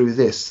way through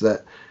this,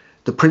 that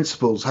the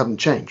principles haven't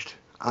changed.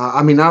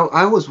 I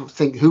always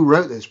think who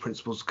wrote those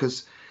principles,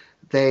 because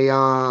they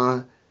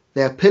are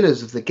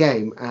pillars of the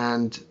game,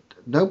 and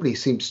nobody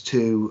seems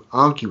to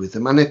argue with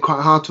them, and they're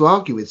quite hard to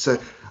argue with. So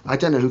I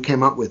don't know who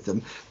came up with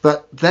them,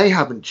 but they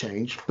haven't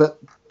changed. But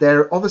there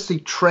are obviously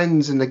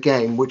trends in the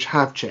game which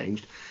have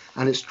changed,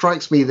 and it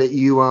strikes me that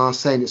you are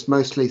saying it's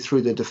mostly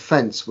through the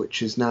defence,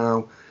 which is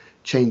now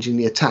changing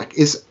the attack.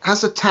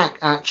 Has attack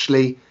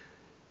actually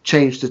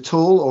changed at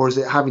all, or is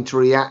it having to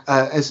react?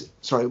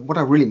 What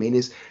I really mean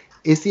is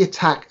the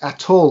attack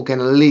at all going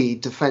to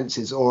lead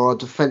defences, or are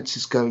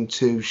defences going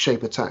to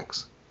shape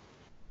attacks?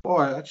 Oh,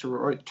 I actually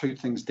wrote two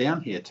things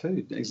down here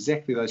too,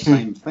 exactly those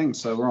same things.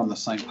 So we're on the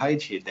same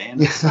page here, Dan.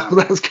 Yeah,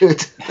 that's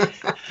good.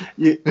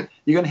 you're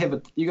going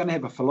to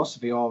have a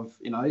philosophy of,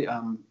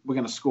 we're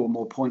going to score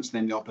more points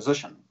than the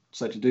opposition.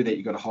 So to do that,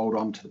 you've got to hold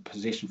on to the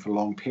possession for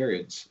long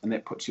periods, and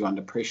that puts you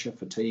under pressure,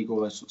 fatigue,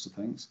 all those sorts of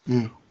things.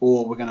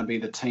 Or we're going to be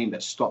the team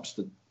that stops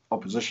the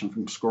opposition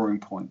from scoring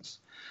points.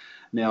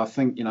 Now, I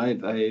think,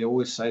 they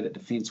always say that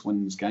defence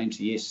wins games.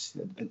 Yes,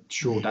 it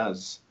sure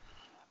does.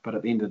 But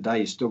at the end of the day,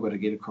 you still got to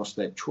get across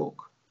that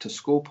chalk to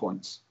score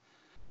points.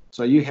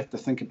 So you have to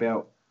think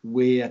about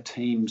where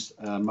teams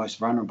are most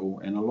vulnerable.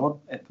 And a lot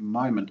at the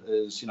moment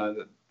is,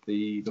 that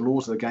the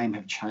laws of the game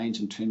have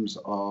changed in terms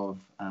of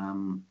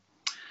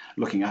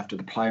looking after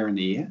the player in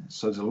the air.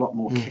 So there's a lot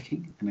more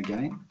kicking in the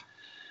game.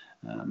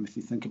 If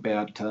you think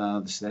about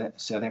the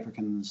South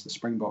Africans, the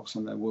Springboks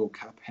in the World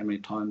Cup, how many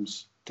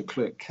times de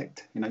Klerk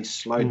kicked, he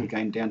slowed the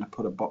game down to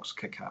put a box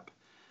kick up.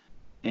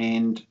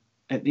 And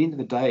at the end of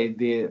the day,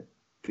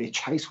 their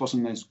chase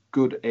wasn't as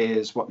good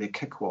as what their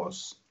kick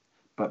was.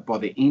 But by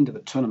the end of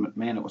the tournament,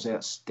 man, it was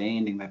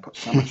outstanding. They put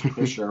so much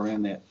pressure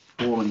around that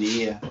ball in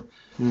the air.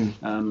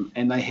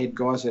 And they had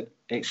guys that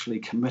actually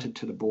committed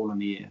to the ball in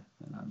the air.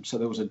 So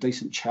there was a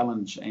decent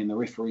challenge, and the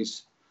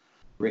referees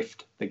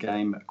reffed the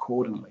game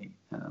accordingly.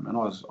 And I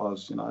was,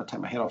 I take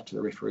my hat off to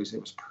the referees.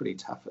 It was pretty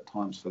tough at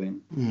times for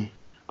them.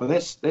 But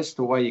that's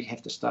the way you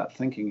have to start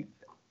thinking.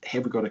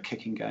 Have we got a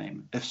kicking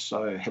game? If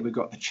so, have we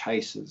got the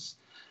chases?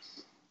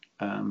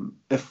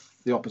 If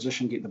the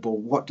opposition get the ball,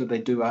 what do they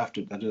do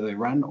after? Do they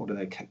run or do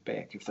they kick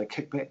back? If they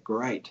kick back,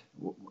 great.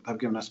 They've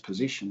given us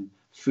possession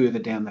further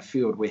down the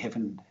field. We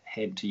haven't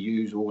had to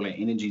use all our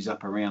energies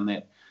up around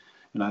that,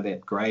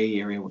 that grey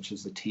area, which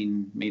is the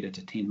 10 metre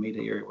to 10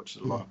 metre area, which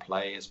is a lot of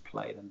players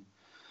played in.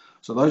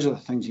 So those are the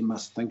things you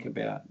must think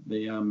about.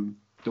 The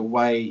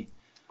way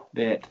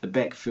that the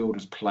backfield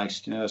is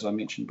placed, as I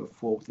mentioned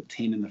before, with the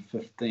 10 and the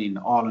 15.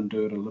 Ireland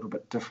do it a little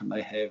bit different.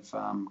 They have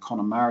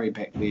Conor Murray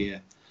back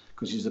there,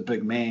 because he's a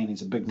big man,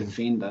 he's a big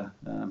defender.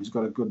 He's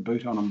got a good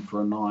boot on him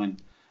for a 9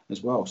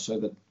 as well. So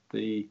that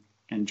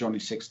and Johnny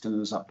Sexton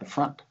is up the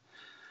front.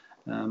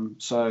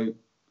 So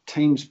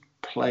teams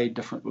play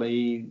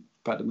differently,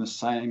 but in the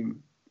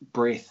same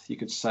breath, you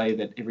could say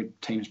that every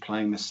team's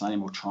playing the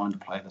same or trying to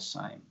play the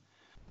same,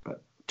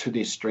 but to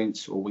their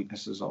strengths or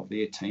weaknesses of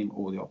their team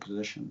or the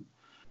opposition.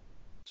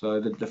 So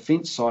the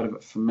defence side of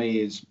it for me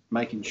is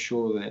making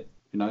sure that,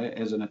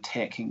 as an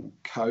attacking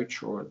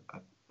coach or a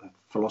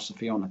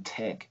philosophy on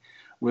attack,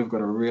 we've got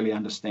to really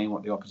understand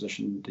what the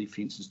opposition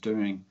defence is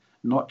doing,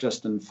 not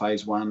just in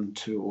phase 1,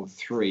 2 or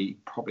 3,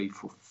 probably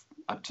for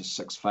up to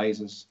 6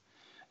 phases,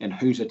 and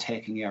who's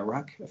attacking our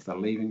ruck. If they're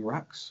leaving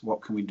rucks,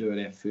 what can we do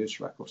at our first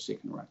ruck or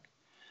second ruck?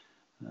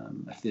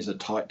 If there's a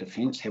tight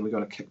defence, have we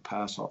got a kick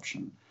pass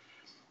option?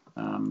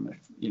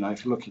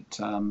 If you look at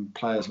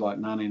players like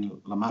Nani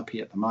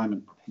Lamapi at the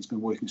moment, he's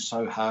been working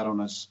so hard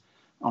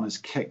on his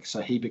kick,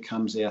 so he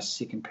becomes our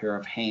second pair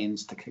of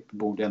hands to kick the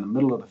ball down the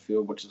middle of the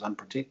field, which is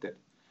unprotected.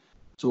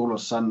 So all of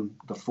a sudden,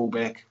 the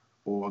fullback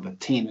or the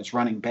 10 is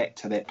running back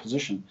to that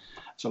position.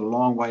 It's a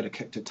long way to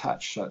kick to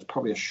touch, so it's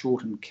probably a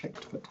shortened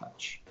kick for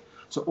touch.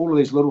 So all of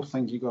these little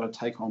things you've got to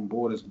take on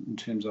board in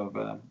terms of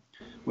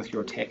with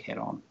your attack hat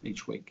on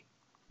each week.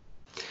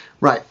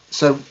 Right.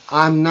 So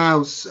I'm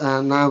now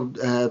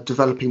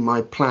developing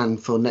my plan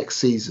for next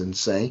season,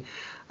 say,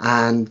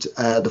 and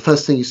the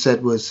first thing you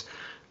said was,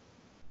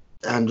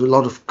 and a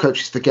lot of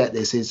coaches forget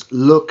this, is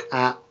look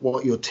at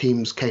what your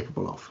team's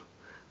capable of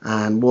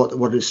and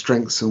what its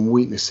strengths and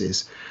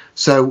weaknesses.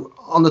 So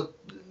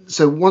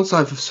once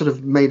I've sort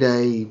of made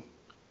a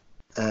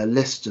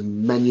list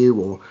and menu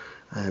or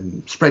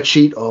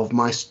spreadsheet of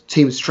my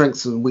team's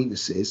strengths and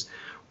weaknesses,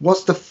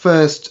 what's the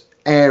first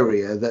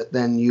area that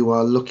then you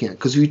are looking at?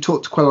 Because you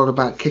talked quite a lot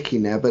about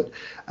kicking there, but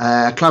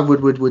Clive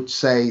Woodward would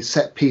say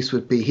set piece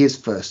would be his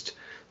first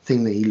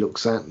thing that he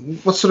looks at.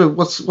 What's at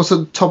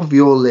the top of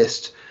your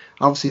list?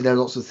 Obviously, there are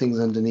lots of things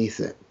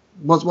underneath it.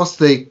 What's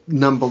the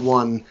number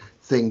one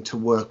thing to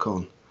work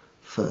on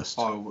first?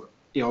 I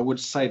would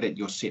say that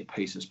your set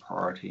piece is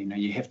priority.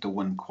 You have to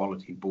win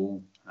quality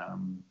ball,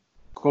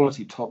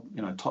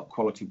 top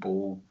quality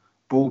ball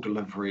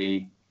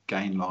delivery,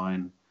 gain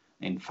line,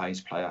 and phase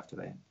play after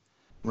that.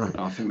 Right.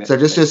 I think so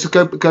just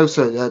go.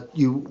 So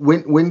you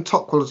win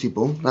top quality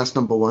ball. That's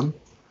number one.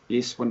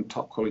 Yes, win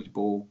top quality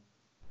ball.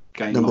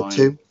 Gain number line.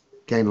 Number 2,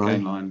 gain line.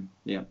 Gain line.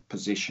 Yeah,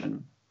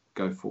 possession.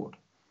 Go forward.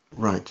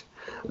 Right.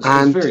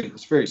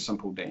 It's very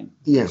simple, Dan.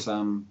 Yeah.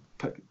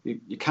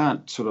 You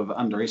can't sort of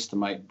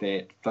underestimate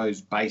that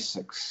those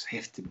basics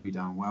have to be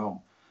done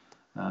well.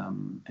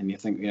 And you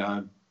think,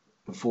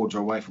 the Fords are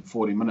away for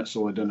 40 minutes,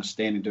 all they're doing is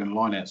standing doing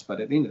line-outs. But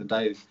at the end of the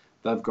day,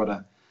 they've got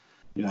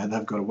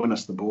to win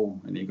us the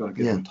ball, and you've got to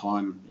give them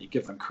time. You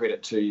give them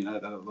credit too. They're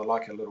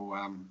like a little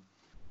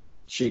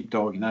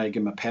sheepdog. You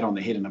give them a pat on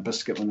the head and a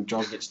biscuit when the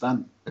job gets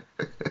done.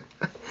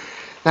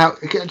 Now,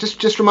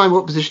 just remind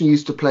what position you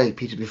used to play,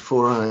 Peter,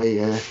 before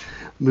I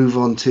move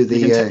on to the...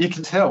 You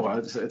can tell.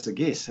 It's a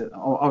guess.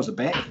 I was a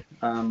back.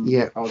 I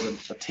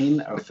was a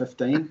 10 or a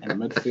 15 and a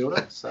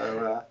midfielder.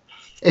 So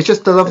It's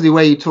just a lovely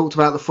way you talked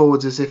about the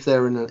forwards as if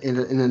they're in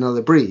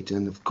another breed,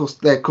 and of course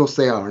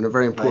they are, and a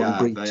very important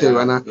breed too.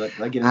 And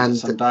they get into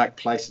some dark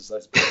places,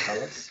 those big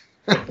fellas.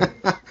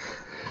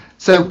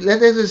 So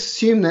let's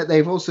assume that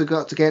they've also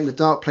got to get in the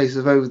dark places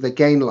of over the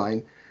gain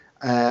line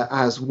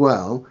as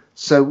well.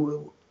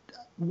 So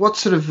what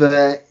sort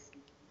of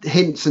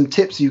hints and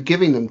tips are you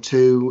giving them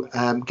to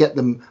get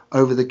them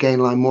over the gain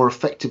line more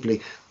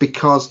effectively?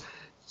 Because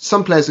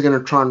some players are going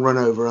to try and run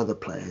over other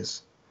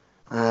players.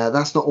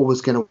 That's not always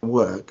going to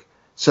work.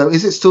 So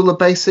is it still the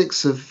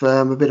basics of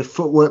a bit of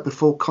footwork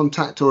before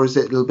contact, or is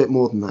it a little bit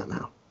more than that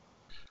now?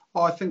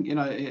 Oh, I think,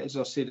 as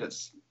I said,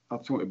 I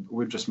thought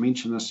we've just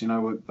mentioned this,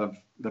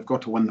 they've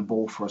got to win the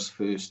ball for us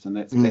first, and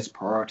that's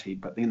priority.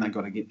 But then they've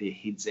got to get their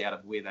heads out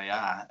of where they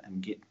are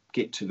and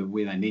get to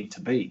where they need to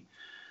be.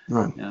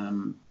 Right.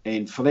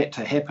 And for that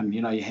to happen,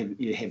 you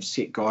have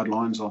set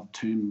guidelines in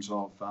terms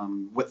of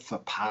width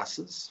of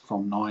passes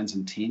from 9s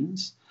and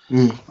 10s.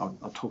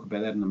 I'll talk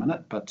about that in a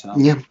minute. But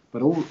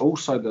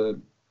also the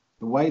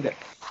way that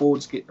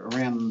forwards get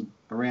around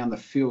the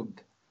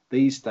field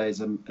these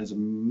days is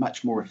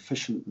much more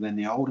efficient than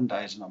the olden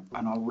days.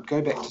 And I would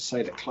go back to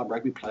say that club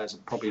rugby players are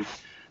probably the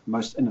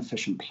most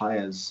inefficient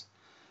players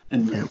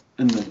in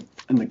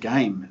the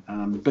game.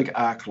 Big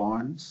arc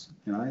lines,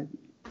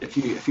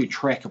 If you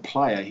track a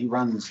player, he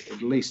runs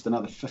at least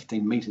another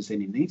 15 metres than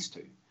he needs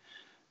to,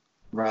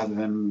 rather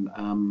than,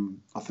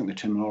 I think the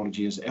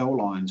terminology is L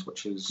lines,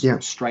 which is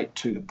straight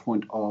to the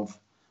point of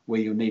where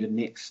you'll need it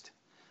next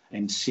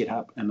and set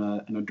up in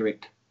a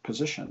direct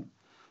position.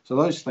 So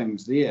those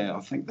things there,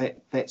 I think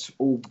that's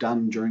all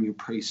done during your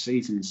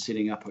pre-season,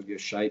 setting up of your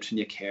shapes and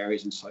your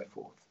carries and so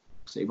forth.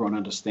 So everyone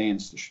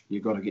understands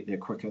you've got to get there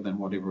quicker than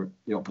whatever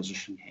the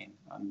opposition can,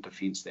 in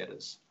defence that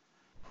is.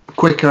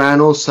 Quicker,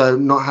 and also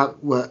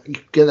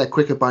get there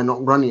quicker by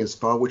not running as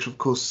far, which of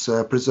course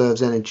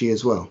preserves energy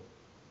as well.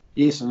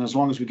 Yes, and as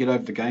long as we get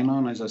over the gain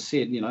line, as I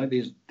said,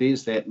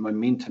 there's that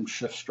momentum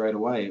shift straight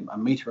away. A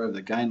metre over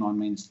the gain line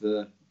means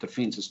the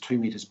defence is 2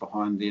 metres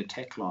behind the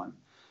attack line.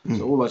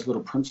 So all those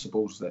little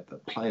principles that the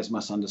players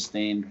must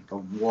understand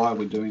of why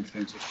we're doing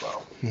things as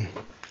well.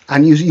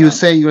 And you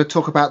say you're going to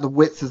talk about the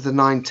width of the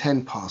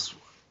 9-10 pass.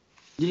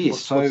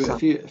 Yes,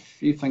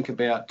 if you think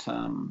about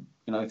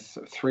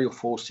 3 or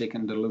 4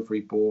 second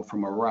delivery ball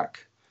from a ruck,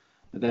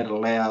 that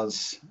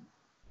allows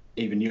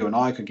even you and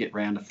I could get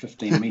round a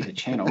 15 metre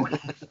channel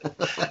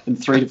in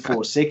 3 to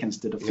 4 seconds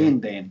to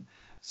defend Dan.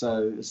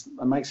 So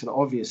it makes it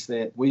obvious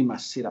that we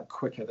must set up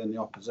quicker than the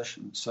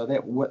opposition. So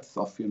that width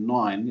off your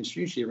 9 is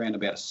usually around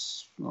about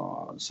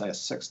a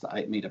 6 to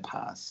 8 metre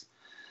pass.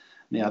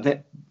 Now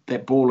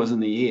that ball is in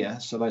the air,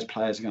 so those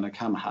players are going to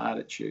come hard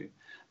at you.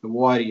 The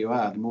wider you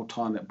are, the more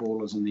time that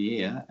ball is in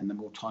the air, and the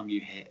more time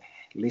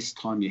less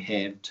time you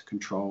have to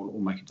control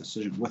or make a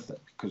decision with it,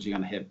 because you're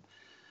going to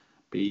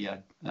be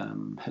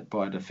hit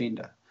by a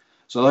defender.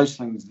 So those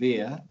things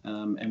there,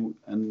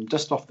 and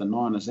just off the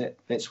 9 is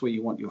that's where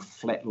you want your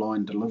flat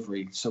line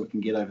delivery, so we can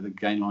get over the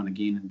gain line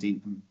again and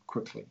dent them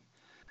quickly.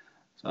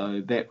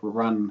 So that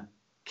run,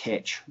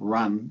 catch,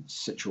 run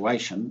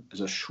situation is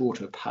a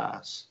shorter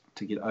pass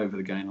to get over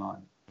the gain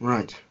line.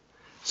 Right.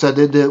 So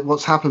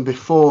what's happened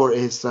before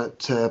is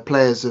that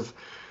players have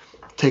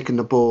taken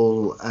the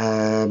ball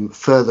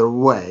further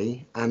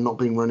away and not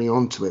been running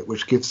onto it,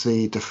 which gives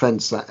the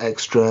defence that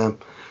extra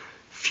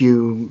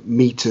few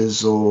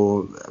meters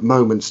or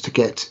moments to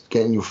get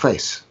in your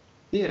face.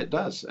 Yeah, it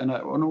does. And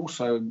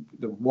also,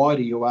 the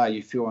wider you are,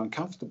 you feel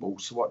uncomfortable.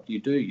 So what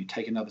do? You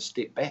take another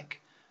step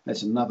back.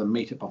 That's another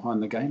metre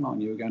behind the gain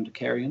line you're going to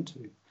carry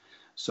into.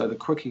 So the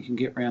quicker you can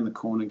get round the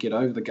corner, get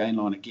over the gain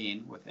line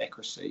again with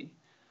accuracy,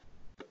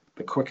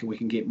 the quicker we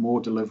can get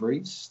more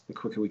deliveries, the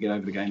quicker we get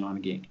over the gain line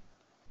again.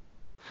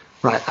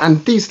 Right,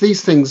 and these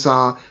things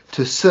are,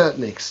 to a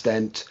certain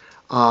extent,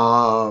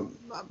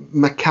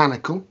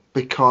 mechanical,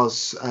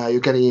 because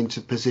you're getting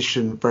into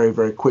position very,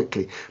 very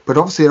quickly. But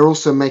obviously they're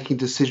also making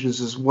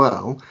decisions as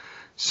well.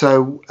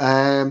 So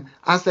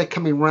as they're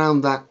coming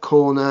round that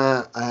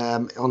corner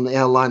on the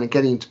L line and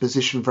getting into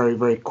position very,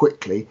 very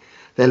quickly,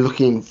 they're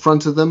looking in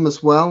front of them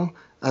as well.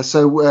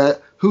 So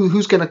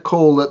who's going to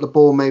call that the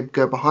ball may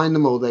go behind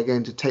them, or they're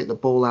going to take the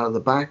ball out of the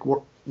back?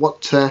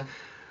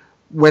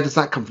 Where does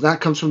that come from?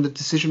 That comes from the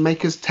decision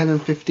makers, 10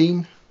 and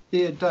 15?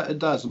 Yeah, it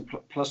does. And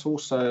plus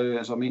also,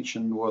 as I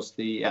mentioned, was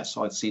the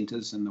outside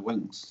centres and the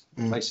wings.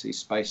 Basically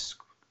space,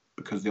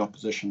 because the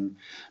opposition,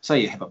 say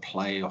you have a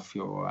play off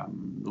your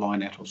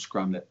line out or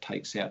scrum that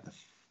takes out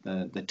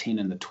the 10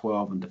 and the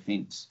 12 in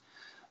defence.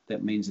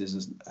 That means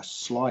there's a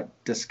slight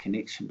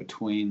disconnection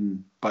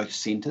between both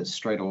centres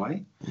straight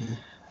away.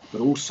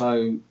 But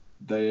also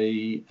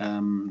the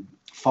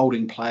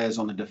folding players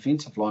on the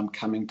defensive line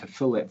coming to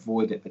fill that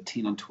void that the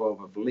 10 and 12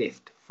 have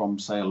left from,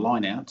 say, a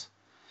line out.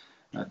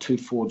 2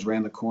 forwards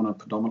around the corner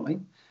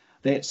predominantly.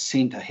 That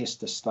centre has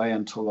to stay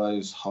until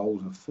those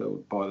holes are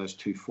filled by those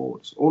 2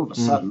 forwards. All of a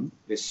sudden,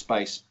 there's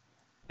space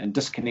and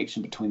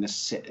disconnection between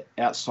the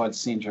outside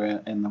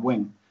centre and the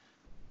wing,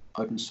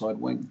 open side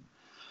wing.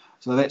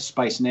 So that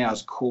space now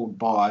is called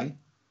by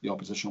the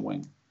opposition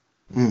wing.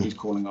 He's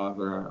calling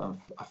either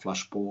a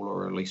flush ball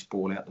or a release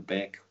ball out the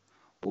back,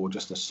 or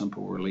just a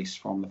simple release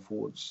from the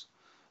forwards.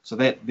 So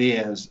that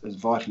there is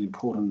vitally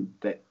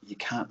important, that you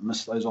can't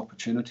miss those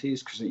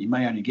opportunities, because you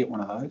may only get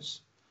one of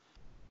those.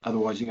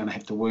 Otherwise, you're going to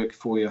have to work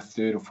for your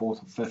third or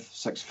fourth or fifth,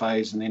 sixth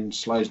phase, and then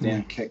slows down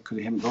and kick because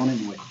you haven't gone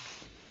anywhere.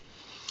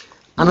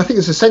 And I think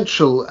it's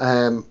essential,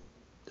 and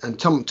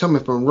tell me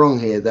if I'm wrong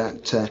here,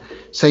 that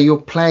say you're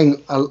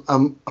playing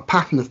a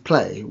pattern of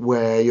play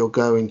where you're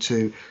going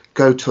to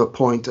go to a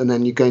point and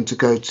then you're going to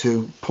go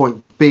to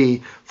point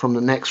B from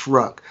the next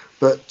ruck.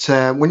 But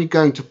when you're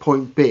going to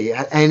point B,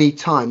 at any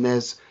time,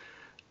 it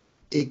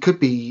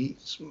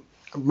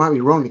might be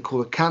wrongly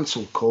called a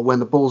cancel call when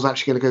the ball's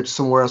actually going to go to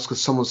somewhere else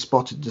because someone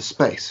spotted the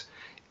space.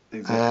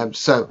 Exactly.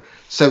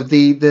 So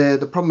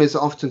the problem is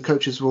that often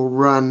teams will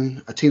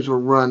run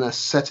a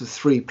set of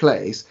 3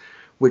 plays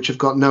which have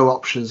got no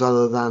options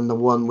other than the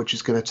one which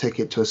is going to take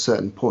it to a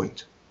certain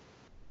point.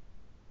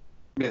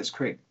 That's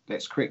correct.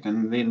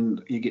 And then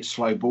you get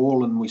slow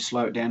ball, and we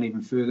slow it down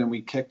even further, and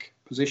we kick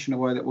possession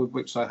away that we've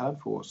worked so hard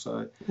for.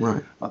 So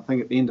right. I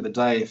think at the end of the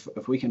day,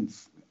 if we can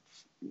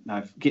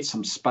get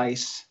some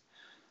space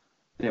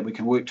that we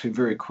can work to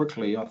very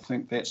quickly, I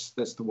think that's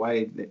the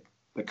way that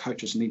the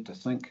coaches need to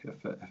think.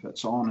 If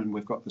it's on and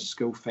we've got the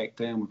skill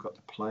factor and we've got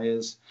the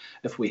players,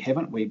 if we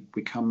haven't, we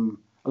become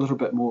a little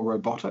bit more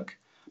robotic.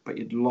 But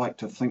you'd like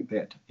to think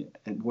that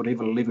at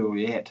whatever level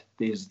we're at,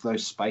 there's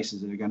those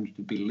spaces that are going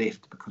to be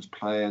left, because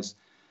players,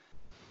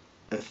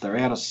 if they're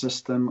out of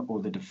system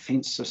or the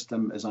defence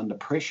system is under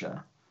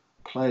pressure,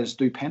 players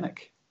do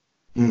panic.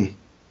 They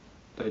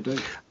do.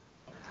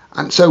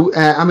 And so,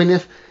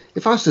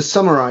 if I was to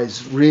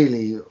summarise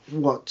really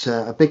what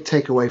a big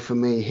takeaway for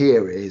me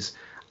here is,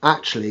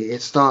 actually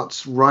it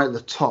starts right at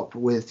the top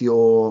with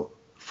your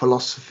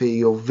philosophy,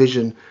 your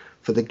vision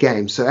for the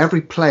game. So every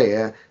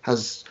player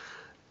has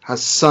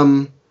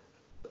some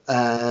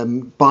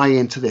buy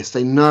into this.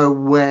 They know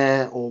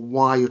where or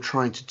why you're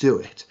trying to do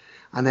it,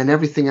 and then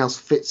everything else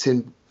fits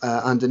in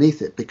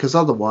underneath it, because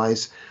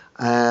otherwise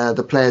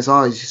the players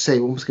are, as you say,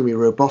 almost going to be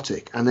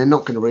robotic, and they're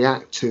not going to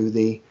react to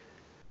the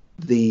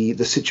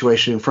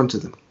situation in front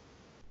of them.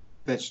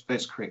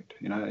 That's correct.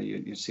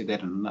 You said that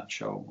in a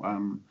nutshell.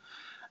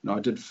 I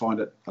did find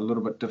it a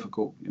little bit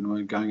difficult,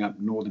 going up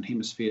Northern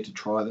Hemisphere to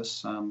try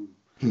this.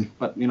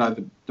 But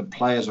the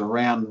players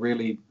around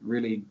really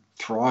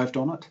thrived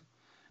on it,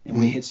 and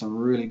we had some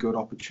really good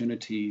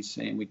opportunities,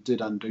 and we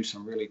did undo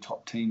some really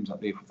top teams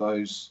up there with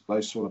those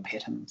sort of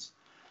patterns.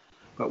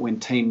 But when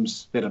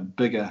teams that are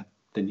bigger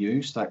than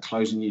you start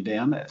closing you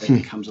down, it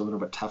becomes a little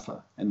bit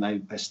tougher, and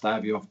they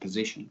starve you off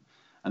possession.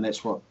 And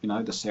that's what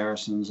the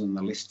Saracens and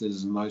the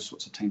Leicesters and those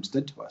sorts of teams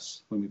did to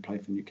us when we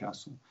played for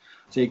Newcastle.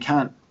 So you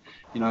can't,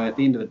 at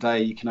the end of the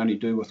day, you can only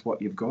do with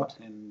what you've got,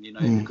 and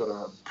you've got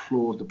to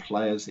applaud the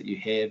players that you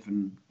have,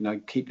 and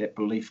keep that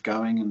belief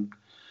going.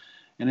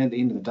 And at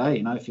the end of the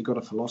day, if you've got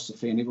a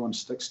philosophy and everyone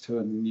sticks to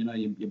it, and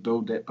you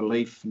build that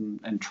belief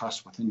and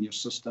trust within your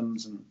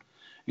systems, and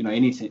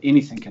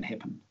anything can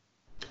happen.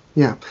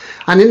 Yeah,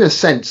 and in a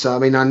sense, I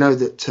know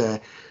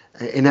that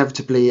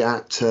inevitably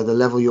at the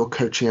level you're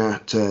coaching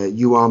at,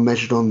 you are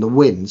measured on the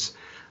wins,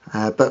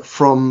 but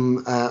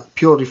from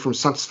purely from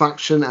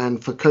satisfaction,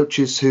 and for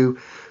coaches who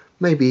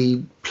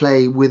maybe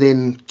play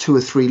within 2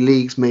 or 3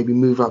 leagues, maybe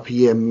move up a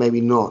year,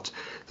 maybe not,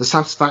 the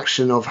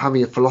satisfaction of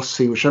having a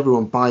philosophy which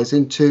everyone buys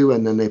into,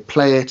 and then they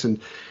play it and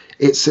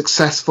it's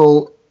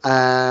successful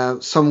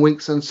some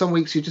weeks, and some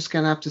weeks you're just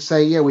going to have to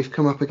say, yeah, we've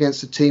come up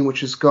against a team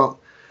which has got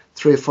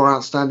 3 or 4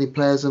 outstanding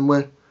players, and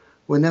we're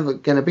never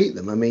going to beat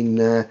them.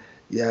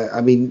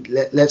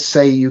 Let's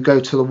say you go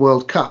to the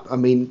World Cup.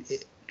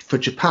 For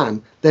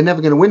Japan, they're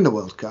never going to win the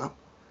World Cup,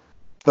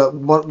 but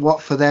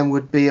what for them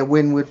would be a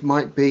win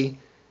might be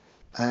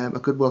a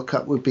good World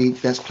Cup would be,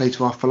 let's play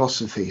to our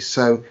philosophy.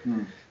 So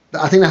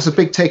I think that's a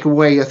big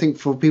takeaway, I think,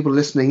 for people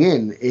listening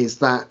in, is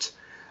that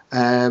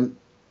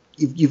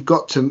you've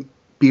got to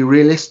be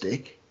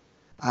realistic.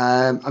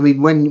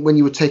 When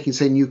you were taking,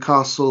 say,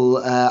 Newcastle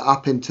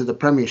up into the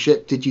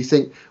Premiership, did you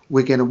think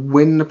we're going to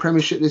win the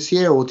Premiership this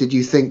year, or did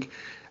you think,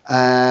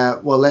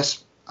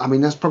 that's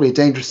probably a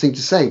dangerous thing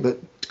to say, but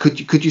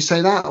could you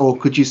say that, or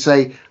could you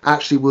say,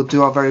 actually, we'll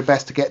do our very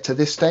best to get to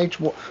this stage?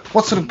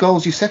 What sort of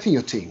goals you set in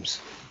your teams?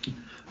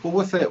 Well,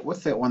 with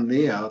that one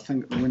there, I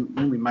think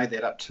when we made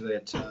that up to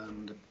that,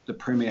 the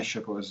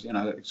Premiership was,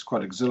 it's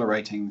quite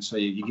exhilarating. So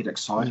you get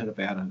excited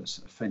about it. It's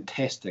a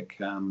fantastic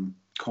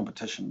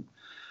competition.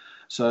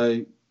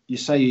 So you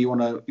say you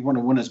want to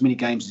win as many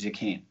games as you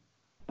can,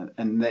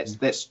 and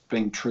that's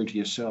being true to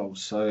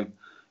yourselves. So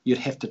you'd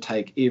have to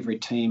take every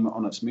team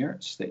on its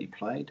merits that you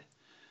played.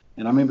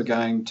 And I remember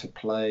going to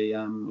play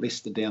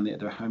Leicester down there at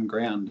their home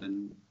ground,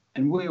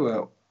 and we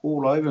were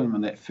all over them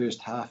in that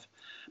first half.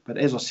 But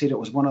as I said, it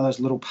was one of those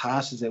little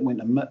passes that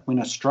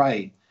went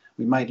astray.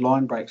 We made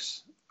line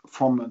breaks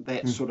from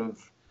that sort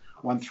of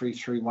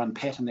 1-3-3-1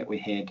 pattern that we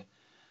had,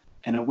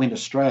 and it went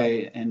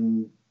astray.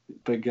 And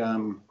big,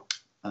 the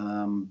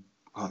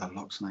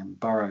lock's name,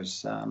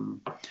 Burrows.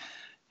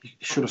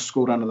 should have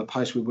scored under the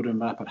post, we would have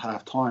been up at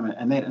half time.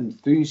 And that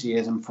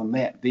enthusiasm from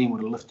that then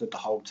would have lifted the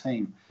whole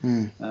team.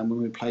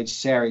 When we played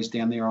Sarries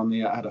down there on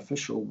the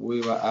artificial,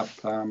 we were up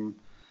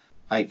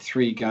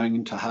 8-3 going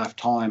into half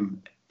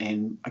time.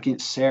 And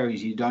against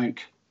Sarries, you don't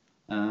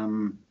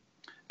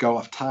go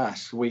off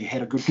task. We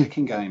had a good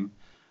kicking game,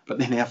 but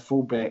then our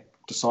fullback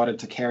decided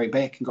to carry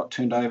back and got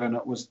turned over, and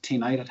it was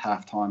 10-8 at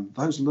half time.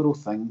 Those little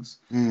things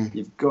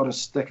you've got to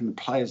stick, and the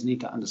players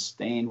need to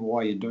understand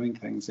why you're doing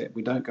things, that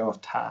we don't go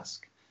off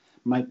task.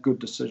 Make good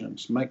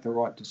decisions, make the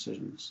right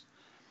decisions.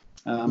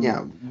 Why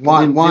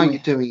are you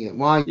doing it?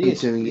 Why are you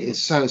doing it?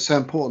 It's so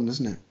important,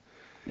 isn't it?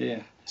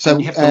 Yeah. So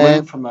you have to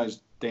learn from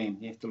those, Dan.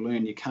 You have to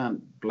learn. You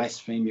can't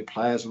blaspheme your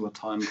players all the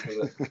time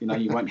because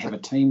you won't have a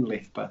team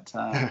left. But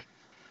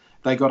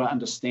they got to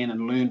understand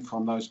and learn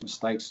from those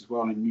mistakes as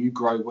well, and you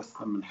grow with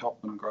them and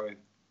help them grow.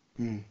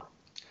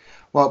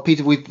 Well,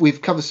 Peter,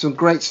 we've covered some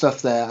great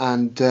stuff there,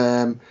 and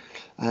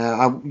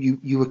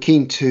you were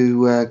keen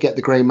to get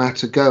the grey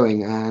matter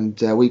going, and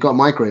we got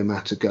my grey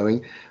matter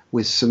going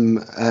with some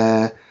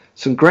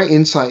great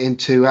insight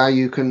into how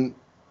you can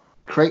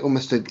create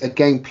almost a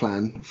game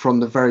plan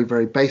from the very,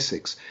 very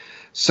basics.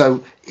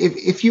 So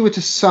if you were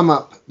to sum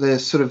up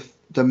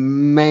the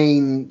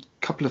main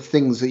couple of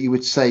things that you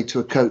would say to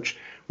a coach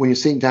when you're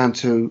sitting down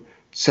to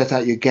set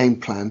out your game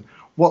plan,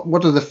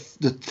 what are the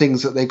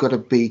things that they've got to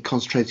be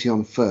concentrating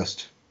on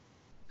first?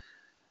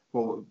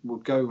 Well, we'll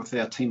go with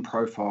our team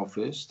profile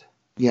first,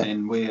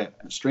 and where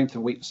strengths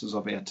and weaknesses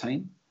of our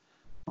team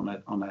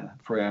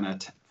for an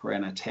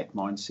attack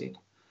mindset.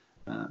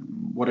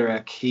 What are our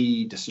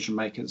key decision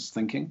makers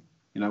thinking?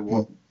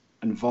 What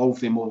involve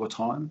them all the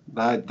time.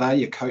 They're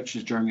your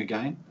coaches during a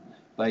game.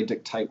 They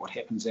dictate what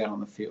happens out on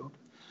the field.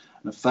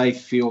 And if they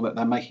feel that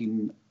they're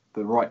making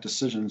the right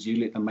decisions, you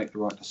let them make the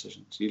right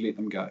decisions. You let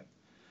them go.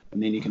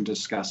 And then you can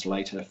discuss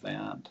later if they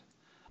aren't.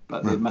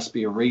 But there must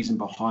be a reason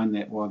behind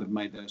that why they've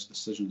made those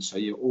decisions. So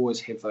you always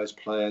have those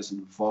players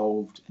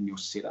involved in your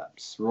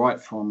setups right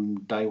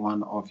from day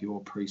one of your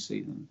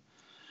pre-season.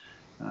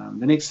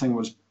 The next thing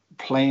was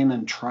plan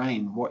and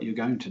train what you're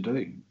going to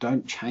do.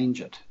 Don't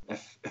change it.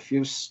 If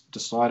you've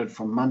decided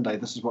from Monday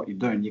this is what you're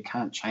doing, you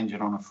can't change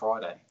it on a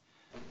Friday.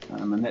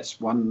 And that's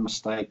one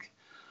mistake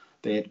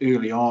that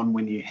early on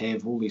when you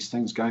have all these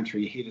things going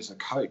through your head as a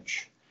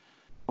coach,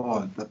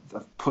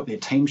 they've put their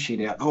team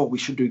sheet out, we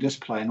should do this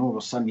play, and all of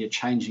a sudden you're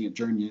changing it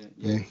during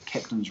your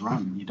captain's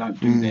run. You don't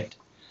do that.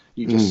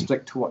 You just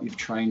stick to what you've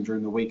trained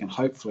during the week, and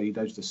hopefully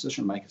those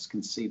decision makers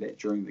can see that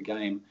during the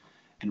game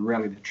and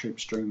rally the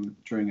troops during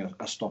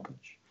a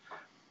stoppage.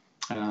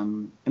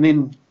 And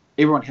then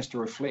everyone has to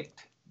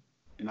reflect.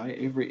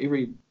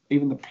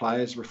 Even the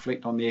players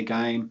reflect on their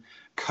game.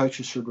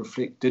 Coaches should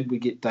reflect. Did we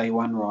get day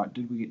one right?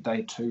 Did we get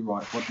day two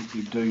right? What did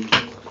we do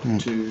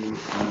to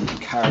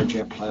encourage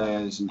our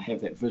players and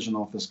have that vision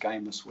of this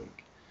game this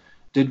week?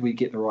 Did we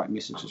get the right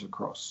messages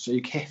across? So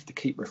you have to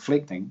keep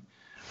reflecting,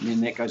 and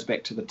then that goes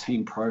back to the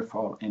team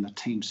profile and the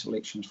team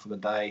selections for the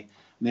day,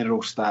 and then it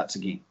all starts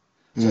again.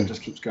 So it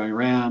just keeps going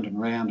round and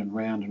round and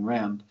round and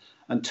round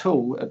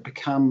until it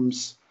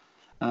becomes,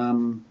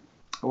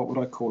 what would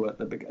I call it?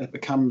 It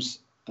becomes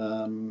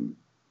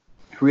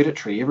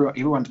hereditary.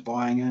 Everyone's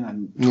buying in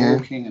and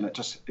talking, and it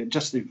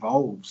just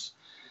evolves.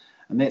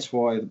 And that's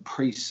why the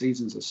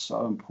pre-seasons are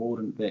so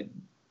important, that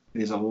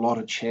there's a lot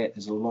of chat,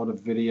 there's a lot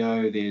of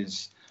video,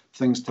 there's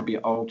things to be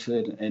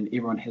altered, and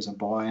everyone has a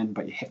buy-in,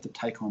 but you have to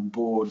take on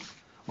board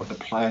what the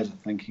players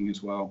are thinking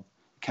as well.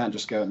 You can't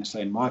just go and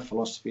say, my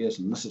philosophy is,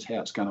 and this is how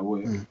it's going to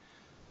work.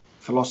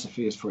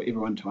 Philosophy is for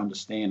everyone to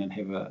understand and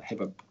have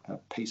a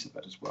piece of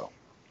it as well.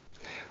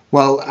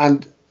 Well,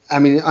 and I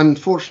mean,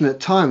 unfortunate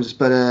times,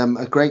 but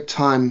a great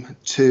time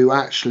to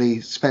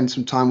actually spend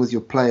some time with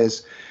your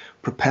players,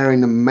 preparing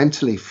them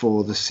mentally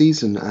for the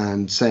season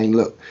and saying,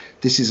 look,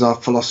 this is our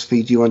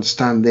philosophy. Do you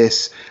understand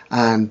this?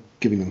 And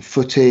giving them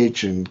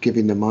footage and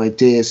giving them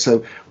ideas.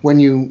 So when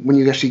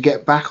you actually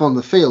get back on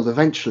the field,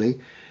 eventually,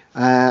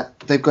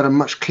 they've got a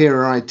much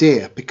clearer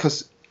idea,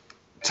 because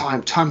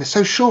time is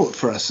so short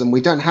for us, and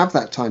we don't have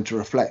that time to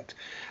reflect.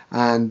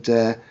 And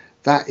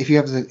that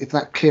if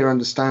that clear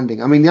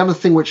understanding. I mean, the other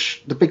thing,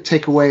 the big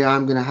takeaway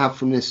I'm going to have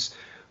from this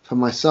for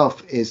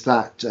myself is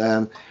that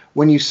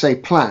when you say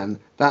plan,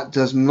 that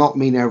does not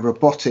mean a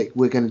robotic,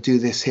 we're going to do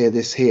this here,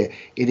 this here.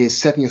 It is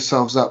setting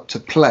yourselves up to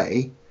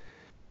play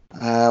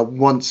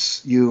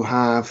once you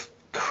have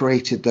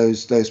created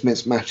those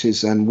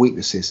mismatches and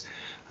weaknesses.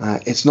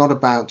 It's not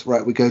about,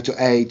 right, we go to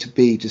A to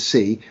B to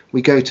C.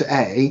 We go to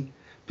A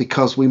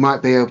because we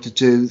might be able to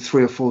do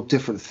 3 or 4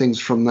 different things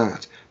from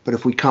that. But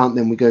if we can't,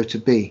 then we go to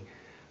B.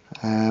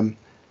 And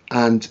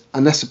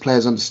unless the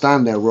players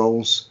understand their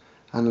roles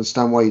and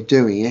understand why you're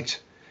doing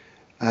it,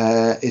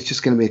 it's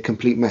just going to be a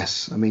complete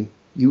mess. I mean,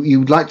 you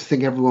would like to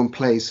think everyone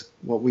plays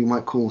what we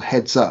might call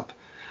heads up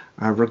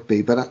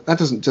rugby, but that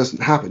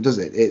doesn't happen, does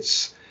it?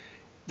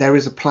 There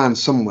is a plan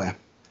somewhere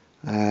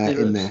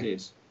in there.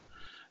 Yes.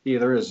 Yeah,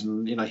 there is.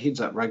 And,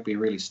 heads up rugby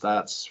really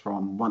starts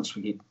from once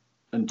we get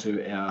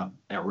into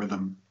our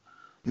rhythm.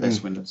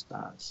 That's when it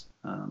starts.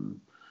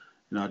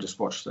 I just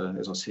watched,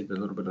 as I said, a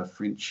little bit of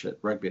French at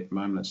rugby at the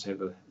moment.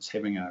 It's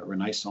having a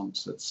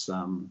renaissance. It's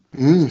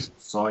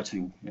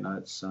exciting.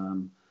 It's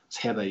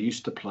how they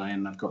used to play,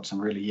 and they've got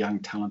some really young,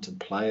 talented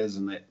players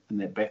in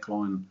that back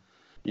line.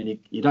 And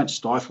you don't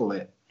stifle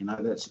that.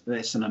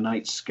 That's an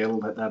innate skill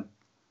that they've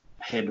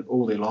had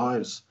all their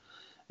lives,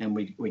 and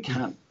we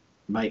can't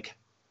make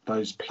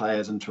those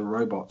players into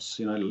robots.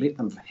 Let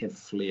them have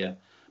flair,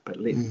 but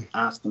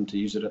ask them to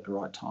use it at the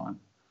right time.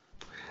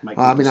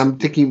 I'm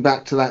thinking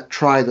back to that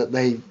try that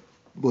they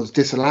was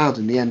disallowed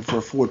in the end for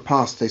a forward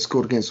pass they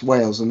scored against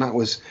Wales, and that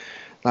was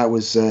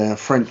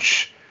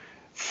French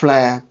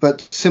flair,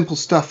 but simple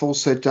stuff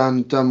also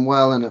done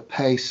well and at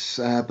pace,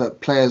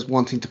 but players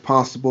wanting to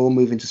pass the ball,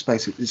 move into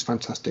space is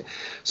fantastic.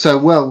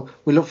 So,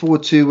 we look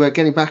forward to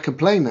getting back and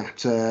playing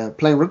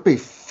rugby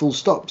full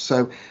stop.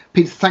 So,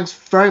 Pete, thanks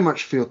very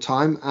much for your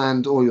time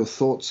and all your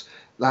thoughts.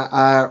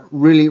 I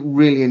really,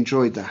 really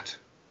enjoyed that.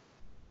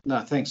 No,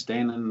 thanks,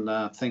 Dan,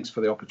 and thanks for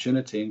the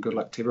opportunity, and good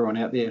luck to everyone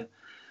out there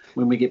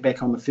when we get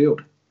back on the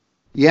field.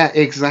 Yeah,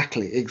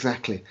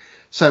 exactly.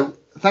 So,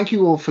 thank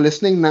you all for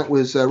listening. That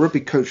was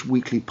Rugby Coach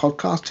Weekly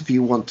podcast. If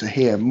you want to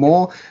hear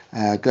more,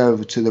 go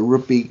over to the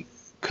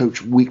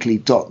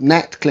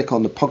rugbycoachweekly.net, click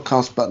on the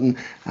podcast button,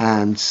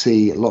 and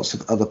see lots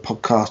of other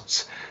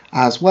podcasts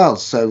as well.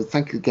 So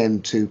thank you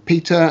again to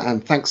Peter,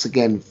 and thanks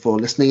again for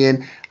listening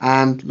in,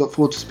 and look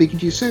forward to speaking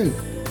to you soon.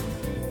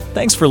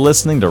 Thanks for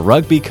listening to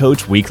Rugby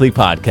Coach Weekly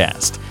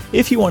Podcast.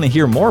 If you want to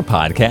hear more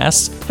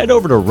podcasts, head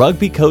over to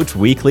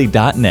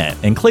rugbycoachweekly.net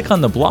and click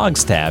on the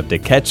blogs tab to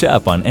catch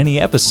up on any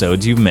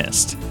episodes you've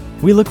missed.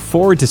 We look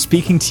forward to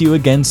speaking to you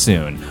again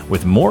soon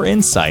with more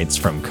insights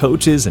from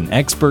coaches and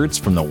experts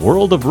from the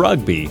world of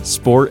rugby,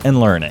 sport, and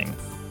learning.